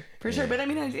 sure. But I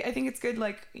mean, I think it's good.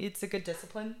 Like it's a good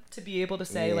discipline to be able to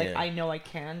say like I know I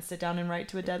can sit down and write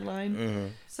to a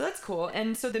deadline. So that's cool.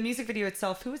 And so the music video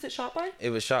itself, who was it shot by? It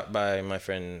was shot by my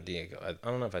friend Diego. I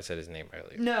don't know if I said his name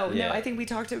earlier. No, I think we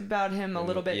talked about him a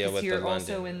little bit because you're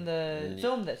also in the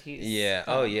film that he's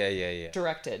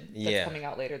directed. That's coming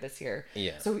out later this year.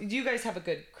 So you guys have a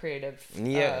good creative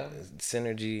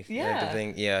synergy type of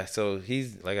thing. So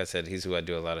he's, like I said, he's who I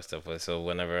do a lot of stuff with. So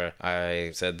whenever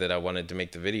I said that I wanted to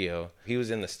make the video, he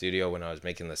was in the studio when I was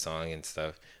making the song and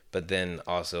stuff. But then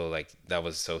also like that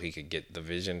was so he could get the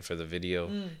vision for the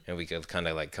video and we could kind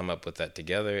of like come up with that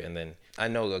together. And then I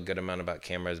know a good amount about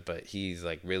cameras, but he's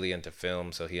like really into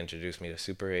film. So he introduced me to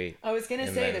Super 8. I was going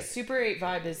to say the Super 8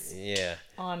 vibe is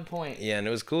on point. Yeah. And it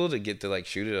was cool to get to like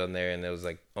shoot it on there. And it was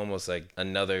like almost like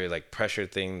another like pressure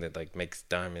thing that like makes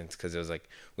diamonds. Cause it was like,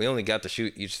 we only got to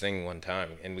shoot each thing one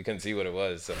time and we couldn't see what it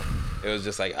was. So it was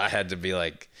just like, I had to be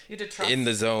like in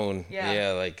the zone.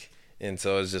 And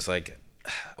so it was just like,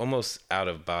 almost out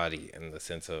of body in the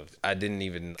sense of I didn't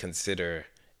even consider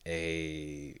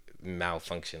a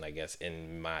malfunction, I guess,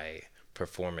 in my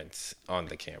performance on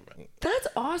the camera. That's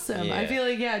awesome. I feel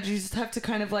like you just have to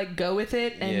kind of like go with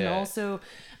it. And also,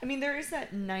 I mean, there is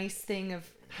that nice thing of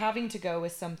having to go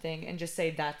with something and just say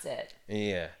that's it.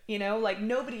 You know, like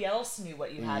nobody else knew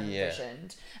what you had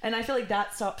envisioned. And I feel like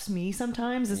that stops me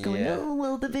sometimes is going, oh,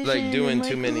 well, the vision. Like doing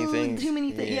too many things.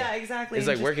 Yeah, exactly. It's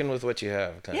like working with what you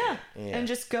have. Kind of. And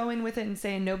just going with it and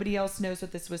saying nobody else knows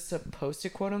what this was supposed to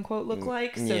quote unquote look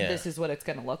like. So this is what it's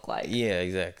going to look like. Yeah,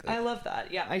 exactly. I love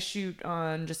that. Yeah, I shoot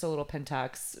on just a little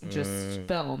Pentax, just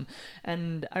film.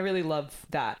 And I really love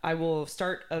that. I will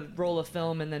start a roll of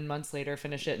film and then months later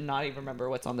finish it and not even remember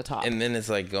what's on the top. And then it's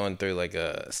like going through like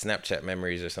a Snapchat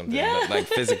memories or something, but like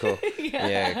physical.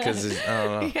 Because I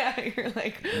don't know. Yeah, you're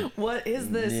like, what is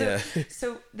this?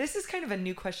 So this is kind of a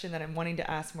new question that I'm wanting to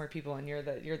ask more people, and you're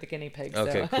the guinea pig.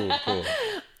 Okay, so. cool.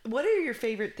 What are your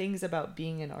favorite things about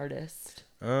being an artist?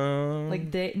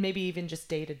 Like maybe even just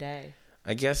day to day.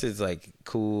 I guess it's like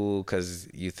cool because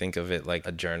you think of it like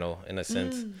a journal in a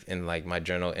sense. And like my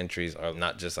journal entries are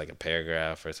not just like a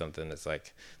paragraph or something. It's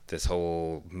like this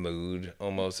whole mood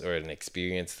almost, or an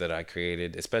experience that I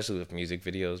created, especially with music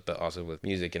videos, but also with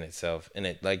music in itself. And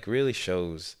it like really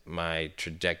shows my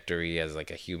trajectory as like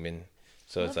a human.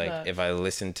 So it's like if I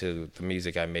listen to the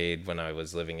music I made when I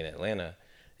was living in Atlanta,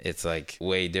 it's like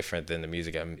way different than the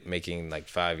music I'm making like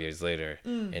 5 years later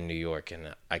in New York.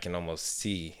 And I can almost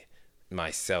see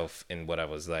myself in what I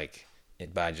was like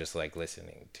by just like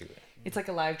listening to it. It's like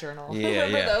a live journal. Yeah,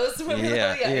 Remember those?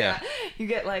 Yeah. You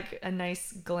get like a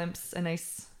nice glimpse, a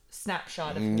nice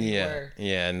snapshot of who you were.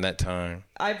 Yeah, in that time.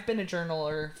 I've been a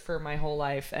journaler for my whole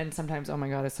life, and sometimes, oh my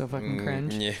God, it's so fucking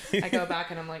cringe. Yeah. I go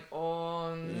back and I'm like,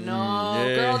 oh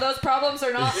no, girl, those problems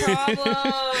are not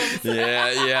problems.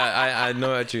 I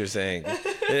know what you're saying.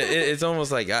 It's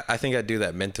almost like I think I do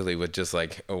that mentally with just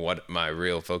like what my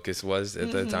real focus was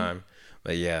at the time.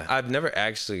 But yeah, I've never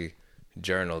actually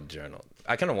journaled.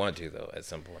 I kind of want to though at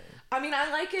some point. I mean,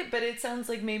 I like it, but it sounds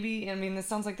like this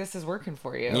sounds like this is working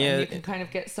for you. Yeah. And you can kind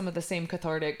of get some of the same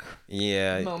cathartic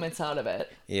moments out of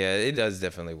it. Yeah, it does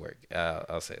definitely work.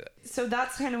 I'll say that. So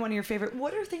that's kind of one of your favorite.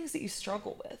 What are things that you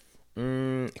struggle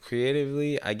with?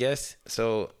 Creatively, I guess.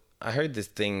 So I heard this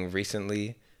thing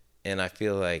recently, and I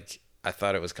feel like I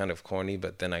thought it was kind of corny,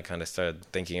 but then I kind of started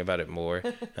thinking about it more.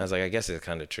 And I was like, I guess it's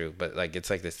kind of true. But like, it's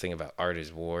like this thing about art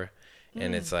is war.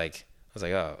 And it's like, I was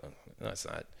like, oh, no, it's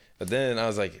not. But then I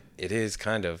was like, it is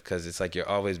kind of, because it's like you're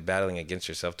always battling against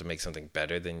yourself to make something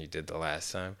better than you did the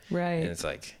last time. Right. And it's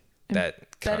like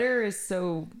that. Better is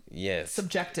so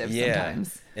subjective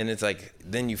sometimes. And it's like,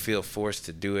 then you feel forced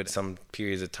to do it some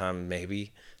periods of time,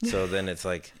 maybe. So then it's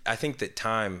like, I think that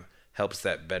time helps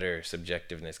that better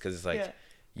subjectiveness, because it's like,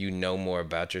 you know more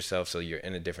about yourself, so you're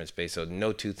in a different space. So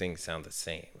no two things sound the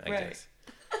same, I guess.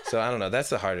 So I don't know. That's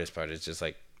the hardest part. It's just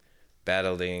like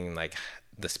battling like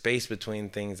the space between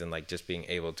things, and like just being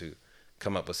able to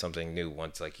come up with something new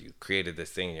once like you created this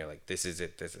thing and you're like, this is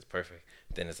it, this is perfect.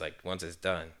 Then it's like, once it's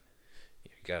done,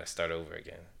 you gotta start over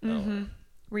again.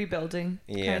 Rebuilding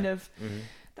kind of.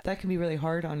 That can be really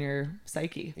hard on your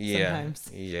psyche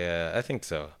sometimes. Yeah, I think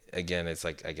so. Again, it's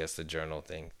like, I guess the journal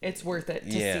thing. It's worth it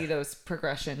to see those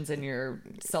progressions in your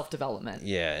self-development.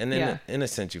 Yeah, and then in a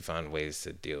sense you find ways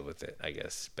to deal with it, I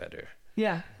guess, better.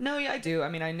 Yeah. No, I do. I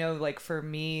mean, I know like for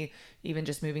me, even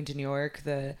just moving to New York,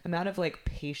 the amount of like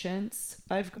patience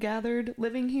I've gathered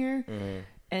living here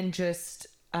and just,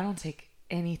 I don't take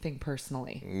anything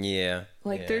personally. Yeah.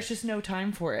 Like there's just no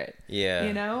time for it. Yeah.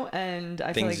 You know? And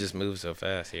I feel like things just move so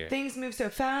fast here. Things move so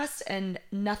fast and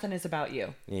nothing is about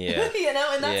you. Yeah. You know,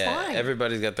 and that's fine.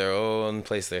 Everybody's got their own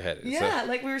place they're headed. Yeah, so.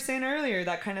 Like we were saying earlier,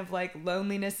 that kind of like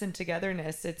loneliness and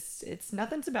togetherness, it's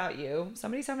nothing's about you.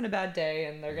 Somebody's having a bad day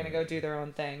and they're gonna go do their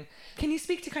own thing. Can you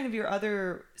speak to kind of your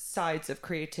other sides of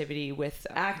creativity with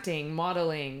acting,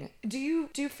 modeling? Do you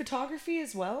do photography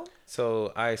as well?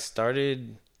 So I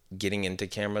started getting into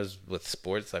cameras with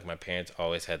sports. Like my parents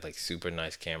always had like super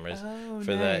nice cameras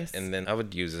for that, and then I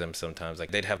would use them sometimes.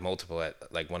 Like they'd have multiple at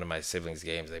like one of my siblings'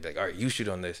 games. They'd be like, all right, you shoot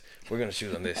on this, we're gonna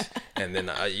shoot on this. And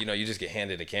then you just get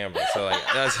handed a camera, so like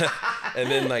that's and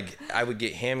then like I would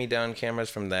get hand-me-down cameras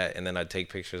from that, and then I'd take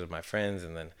pictures of my friends,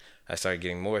 and then I started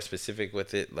getting more specific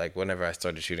with it. Like whenever I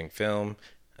started shooting film,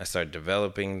 I started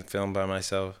developing the film by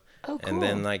myself. Oh, cool. And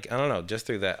then, like, I don't know, just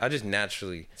through that, I just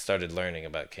naturally started learning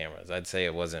about cameras. I'd say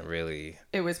it wasn't really...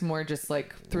 It was more just,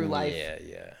 like, through life.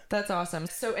 Yeah. That's awesome.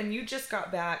 So, and you just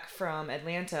got back from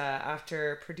Atlanta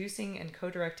after producing and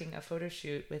co-directing a photo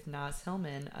shoot with Naz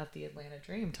Hillman of the Atlanta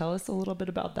Dream. Tell us a little bit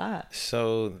about that.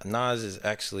 So, Naz is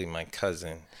actually my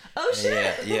cousin. Oh,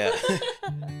 shit! Yeah.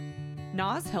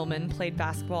 Naz Hillman played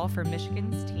basketball for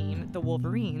Michigan's team, the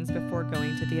Wolverines, before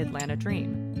going to the Atlanta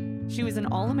Dream. She was an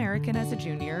All-American as a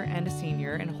junior and a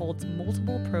senior and holds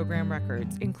multiple program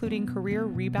records, including career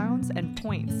rebounds and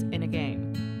points in a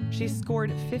game. She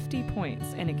scored 50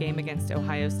 points in a game against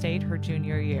Ohio State her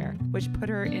junior year, which put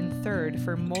her in third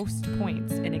for most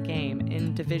points in a game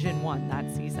in Division I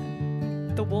that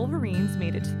season. The Wolverines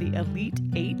made it to the Elite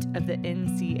Eight of the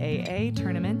NCAA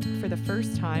tournament for the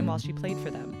first time while she played for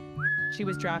them. She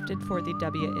was drafted for the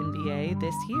WNBA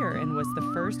this year and was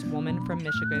the first woman from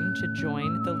Michigan to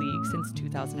join the league since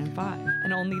 2005,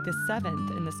 and only the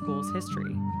 7th in the school's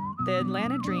history. The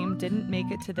Atlanta Dream didn't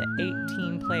make it to the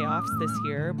 8-team playoffs this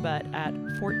year, but at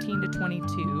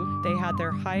 14-22, they had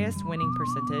their highest winning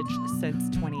percentage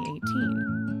since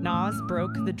 2018. Naz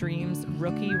broke the Dream's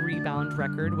rookie rebound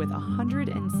record with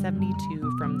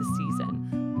 172 from the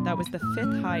season. That was the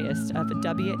 5th highest of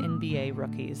WNBA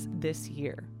rookies this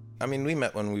year. I mean, we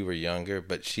met when we were younger,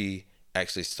 but she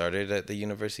actually started at the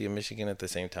University of Michigan at the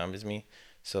same time as me.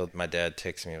 So my dad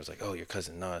texted me. I was like, "Oh, your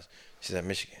cousin Nas, she's at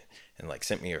Michigan," and like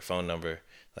sent me her phone number.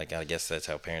 Like, I guess that's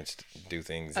how parents do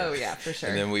things. Oh yeah, for sure.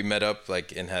 And then we met up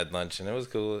like and had lunch, and it was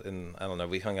cool. And I don't know,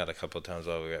 we hung out a couple of times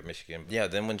while we were at Michigan. Yeah.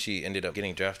 Then when she ended up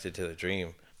getting drafted to the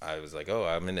Dream, I was like, "Oh,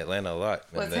 I'm in Atlanta a lot.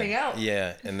 Let's hang out."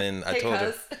 Yeah. And then I Hey, told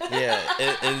her. cuz. Yeah,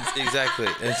 exactly.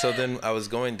 And so then I was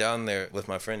going down there with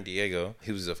my friend Diego.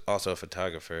 He was also a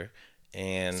photographer.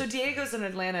 And So Diego's an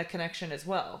Atlanta connection as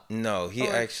well. no, he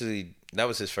Or- actually, that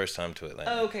was his first time to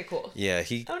Atlanta. Oh, okay, cool. Yeah,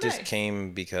 he Oh, just nice.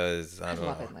 came because, I don't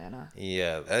love know. Atlanta.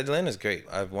 Yeah, Atlanta's great.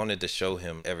 I wanted to show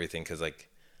him everything because, like,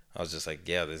 I was just like,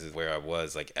 yeah, this is where I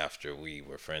was, like, after we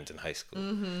were friends in high school.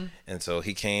 Mm-hmm. And so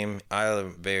he came. I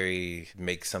very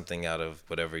make something out of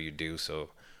whatever you do. So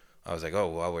I was like, oh,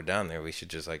 while we're down there, we should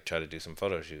just, like, try to do some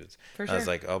photo shoots. For I was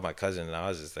sure. like, oh, my cousin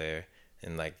Nas is there.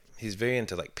 And, like, he's very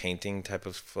into, like, painting type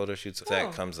of photo shoots. Oh.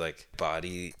 That comes, like,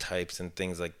 body types and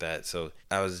things like that. So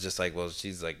I was just like, well,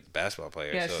 she's, like, a basketball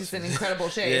player. Yeah, so she's in incredible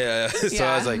shape. yeah. So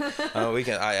Yeah. I was like, we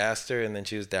can. I asked her, and then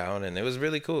she was down, and it was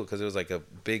really cool because it was like a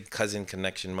big cousin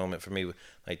connection moment for me,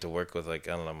 like to work with, like,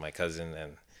 I don't know, my cousin,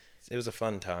 and it was a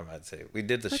fun time. I'd say we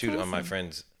did the That's shoot on my awesome.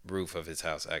 friend's roof of his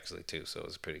house actually too, so it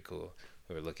was pretty cool.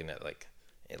 We were looking at like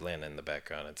Atlanta in the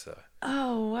background and stuff.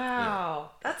 Oh,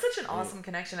 wow. That's such an awesome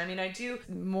connection. I mean, I do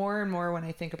more and more when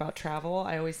I think about travel,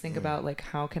 I always think about like,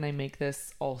 how can I make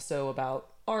this also about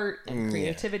art and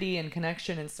creativity and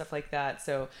connection and stuff like that.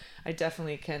 So I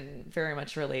definitely can very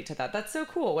much relate to that. That's so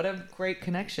cool. What a great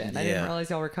connection. I didn't Yeah. realize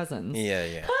y'all were cousins.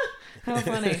 Yeah. How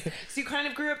funny. So you kind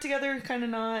of grew up together, kind of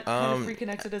not, kind of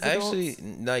reconnected as adults? Actually,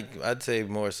 like, I'd say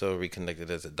more so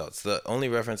reconnected as adults. The only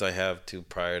reference I have to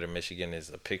prior to Michigan is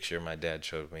a picture my dad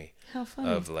showed me How funny.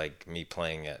 of like me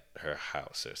playing at her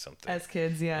house or something. As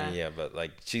kids, yeah. Yeah, but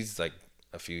like she's like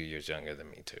a few years younger than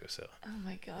me too, so Oh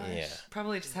my gosh. Yeah.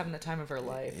 Probably just having the time of her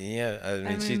life. yeah. I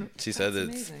mean, mean, she said that's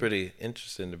it's amazing. pretty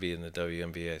interesting to be in the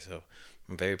WNBA, so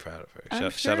I'm very proud of her. I'm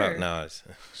Shout out sure. Nas.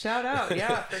 Shout out.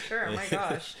 Yeah, for sure. Oh my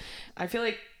gosh. I feel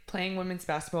like playing women's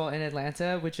basketball in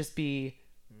Atlanta would just be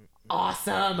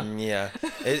awesome. Yeah,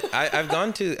 I've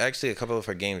gone to actually a couple of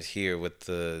her games here with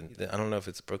I don't know if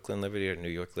it's Brooklyn Liberty or New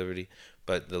York Liberty,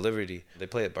 but the Liberty, they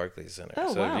play at Barclays Center.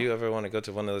 Oh, so wow. if you ever want to go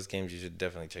to one of those games, you should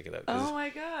definitely check it out. 'cause Oh my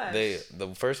gosh.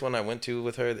 the first one I went to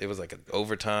with her, it was like an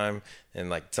overtime, and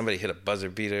like somebody hit a buzzer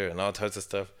beater and all types of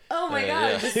stuff. Oh my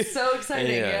Yeah. god, this is so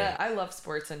exciting. Yeah. Yeah, I love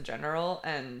sports in general,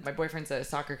 and my boyfriend's a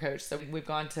soccer coach, so we've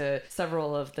gone to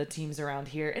several of the teams around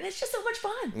here, and it's just so much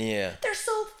fun. Yeah. They're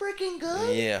so freaking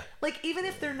good. Yeah. Like, even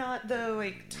if they're not the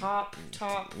like top,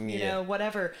 you Yeah. know,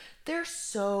 whatever, they're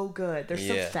so good. They're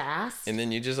so Yeah. fast. And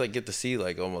then you just like get to see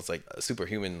like almost like a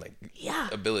superhuman like Yeah.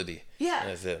 ability. Yeah.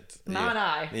 That's it. Not yeah.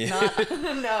 I. Yeah.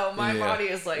 Not, no, my Yeah. body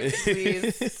is like,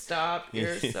 please stop.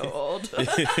 You're so old.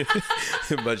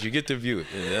 But you get to view it.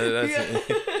 That's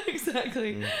Yeah,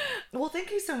 exactly. Well,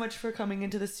 thank you so much for coming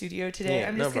into the studio today. Yeah,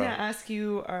 I'm no just going to problem. ask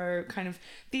you our kind of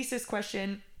thesis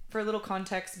question for a little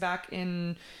context. Back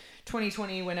in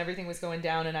 2020, when everything was going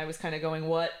down and I was kind of going,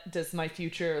 what does my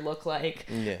future look like?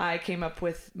 Yeah. I came up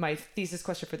with my thesis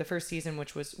question for the first season,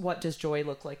 which was, what does joy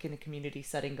look like in a community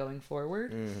setting going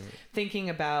forward? Thinking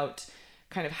about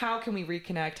kind of how can we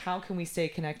reconnect, how can we stay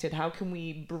connected, how can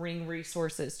we bring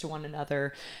resources to one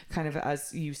another, kind of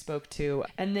as you spoke to.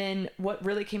 And then what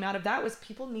really came out of that was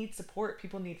people need support,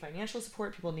 people need financial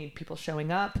support, people need people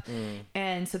showing up.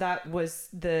 And so that was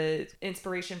the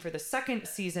inspiration for the second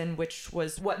season, which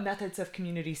was, what methods of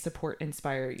community support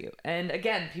inspire you? And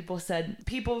again, people said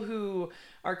people who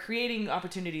are creating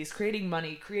opportunities, creating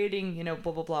money, creating, you know,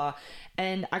 blah, blah, blah.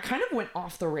 And I kind of went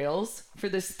off the rails for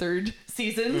this third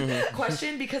season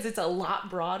question because it's a lot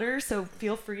broader. So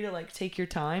feel free to like take your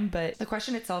time. But the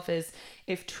question itself is,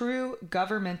 if true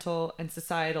governmental and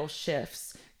societal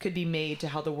shifts could be made to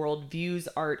how the world views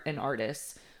art and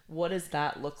artists, what does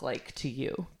that look like to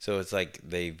you? So it's like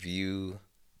they view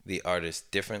the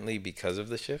artist differently because of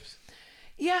the shifts?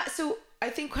 Yeah, so I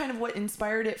think kind of what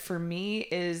inspired it for me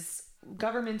is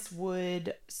governments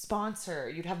would sponsor,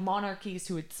 you'd have monarchies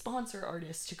who would sponsor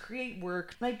artists to create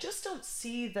work. And I just don't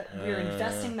see that we're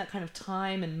investing that kind of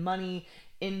time and money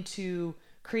into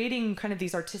creating kind of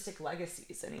these artistic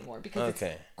legacies anymore, because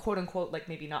Okay. it's quote unquote like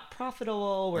maybe not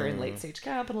profitable, we're in late stage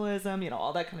capitalism, you know,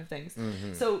 all that kind of things.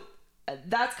 So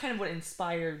that's kind of what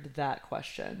inspired that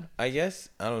question. I guess,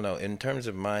 I don't know, in terms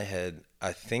of my head,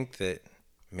 I think that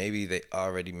maybe they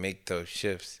already make those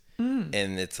shifts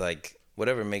and it's like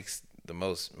whatever makes the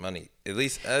most money. At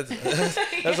least that's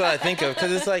what I think of,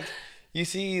 because it's like you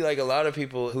see like a lot of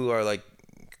people who are like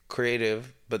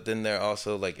creative, but then they're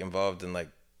also like involved in like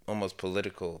almost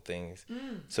political things.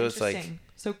 So it's like,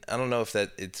 so I don't know if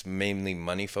that it's mainly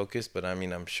money focused, but I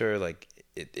mean, I'm sure like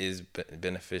it is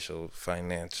beneficial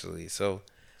financially. So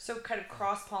kind of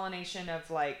cross-pollination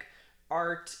of like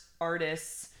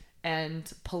artists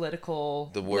and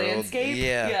political the world landscape.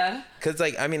 yeah because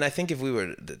like I mean I think if we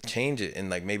were to change it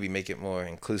and like maybe make it more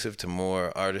inclusive to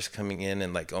more artists coming in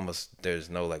and like almost there's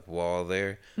no like wall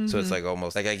there, so it's like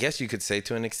almost like I guess you could say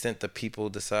to an extent the people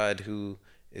decide who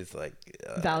is like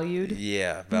valued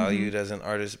as an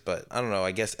artist, but I don't know,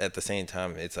 I guess at the same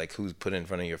time it's like who's put in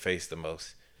front of your face the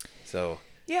most. So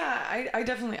yeah, I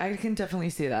can definitely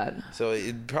see that. So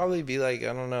it'd probably be like,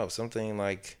 I don't know, something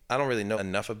like, I don't really know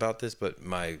enough about this, but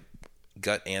my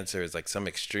gut answer is like some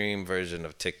extreme version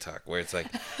of TikTok where it's like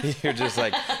you're just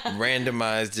like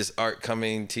randomized just art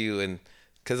coming to you. And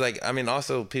because like I mean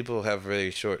also people have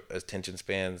really short attention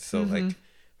spans, so like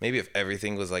maybe if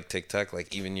everything was like TikTok,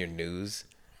 like even your news,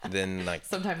 then like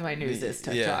sometimes my news is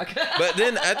TikTok. Yeah. But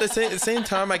then at the same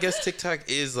time I guess TikTok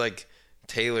is like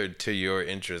tailored to your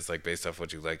interests, like based off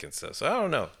what you like and stuff. So I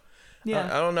don't know.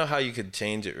 I don't know how you could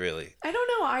change it really. I don't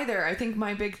know either. I think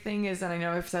my big thing is, and I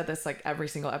know I've said this like every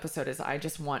single episode, is I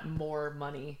just want more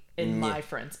money in my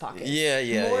friends' pockets.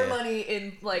 More money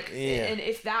in like, and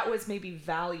if that was maybe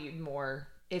valued more,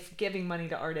 if giving money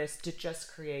to artists to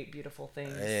just create beautiful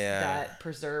things that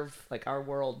preserve like our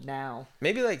world now.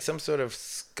 Maybe like some sort of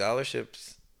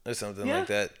scholarships or something like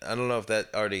that. I don't know if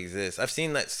that already exists. I've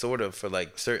seen that sort of for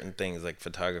like certain things like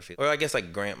photography, or I guess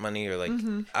like grant money, or like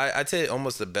I'd say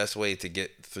almost the best way to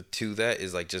get to that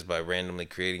is like just by randomly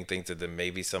creating things that then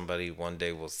maybe somebody one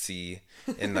day will see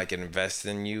and like invest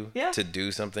in you to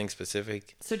do something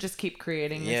specific. So just keep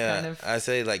creating this kind of... I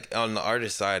say like on the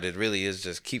artist side, it really is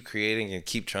just keep creating and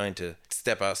keep trying to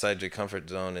step outside your comfort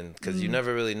zone, and because you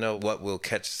never really know what will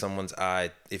catch someone's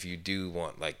eye if you do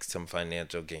want like some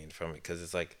financial gain from it, because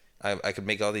it's like I could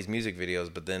make all these music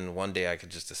videos, but then one day I could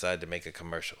just decide to make a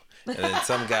commercial. And then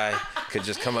some guy could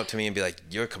just come up to me and be like,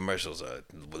 your commercials are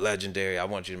legendary. I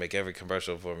want you to make every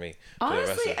commercial for me.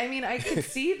 Honestly, I mean, I could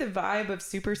see the vibe of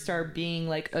Superstar being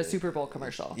like a Super Bowl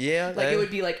commercial. Yeah. Like it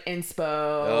would be like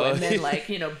inspo and then like,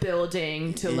 you know,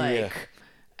 building to like...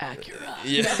 Acura.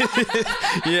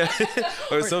 Yeah.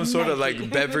 or some sort of like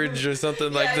beverage or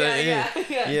something like that.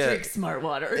 Yeah. Drink smart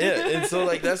water. And so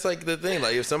like that's like the thing,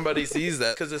 like if somebody sees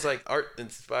that, because it's like art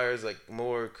inspires like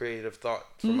more creative thought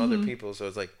from other people, so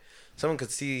it's like someone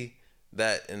could see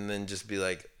that and then just be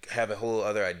like have a whole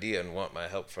other idea and want my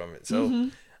help from it. So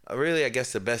really I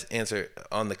guess the best answer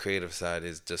on the creative side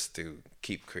is just to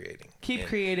keep creating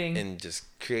and just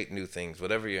create new things,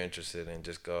 whatever you're interested in.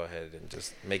 Just go ahead and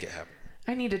just make it happen.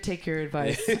 I need to take your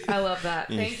advice. I love that.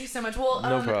 Thank you so much. Well,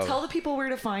 no tell the people where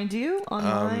to find you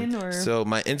online. So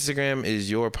my Instagram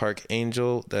is Your Park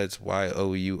Angel. That's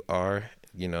YOUR,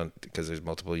 you know, because there's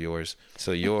multiple yours.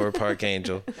 So Your Park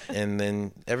Angel. And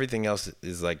then everything else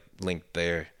is like linked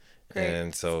there. Great.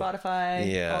 And so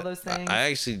Spotify, all those things.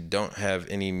 I actually don't have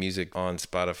any music on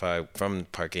Spotify from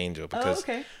Park Angel because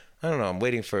I don't know, I'm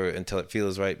waiting for until it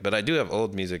feels right. But I do have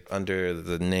old music under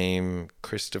the name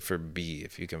Christopher B,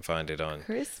 if you can find it on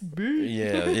Chris B.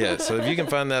 Yeah. So if you can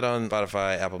find that on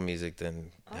Spotify, Apple Music,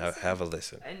 then have a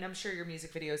listen. And I'm sure your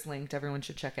music video is linked. Everyone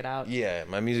should check it out. Yeah,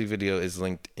 my music video is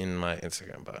linked in my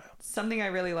Instagram bio. Something I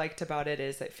really liked about it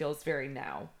is it feels very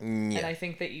now. And I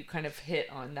think that you kind of hit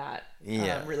on that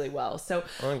really well. So,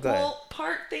 well,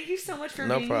 Park, thank you so much for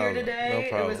being here today.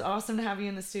 It was awesome to have you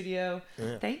in the studio.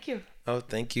 Yeah. Thank you. Oh,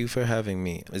 thank you for having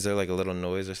me. Is there like a little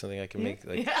noise or something I can make?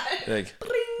 Like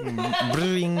bring.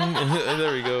 Bring.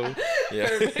 There we go. Yeah.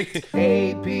 Perfect.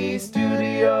 AP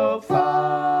Studio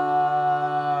Files.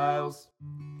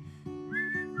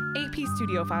 AP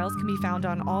Studio Files can be found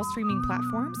on all streaming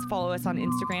platforms. Follow us on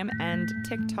Instagram and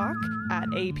TikTok at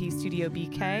AP Studio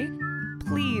BK.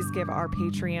 Please give our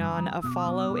Patreon a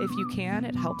follow if you can.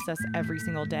 It helps us every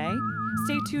single day.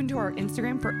 Stay tuned to our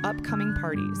Instagram for upcoming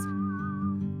parties.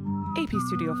 AP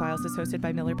Studio Files is hosted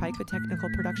by Miller Pike with technical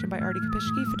production by Artie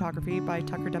Kopishki, photography by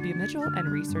Tucker W. Mitchell, and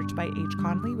research by H.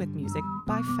 Conley with music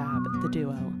by Fab the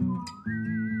Duo.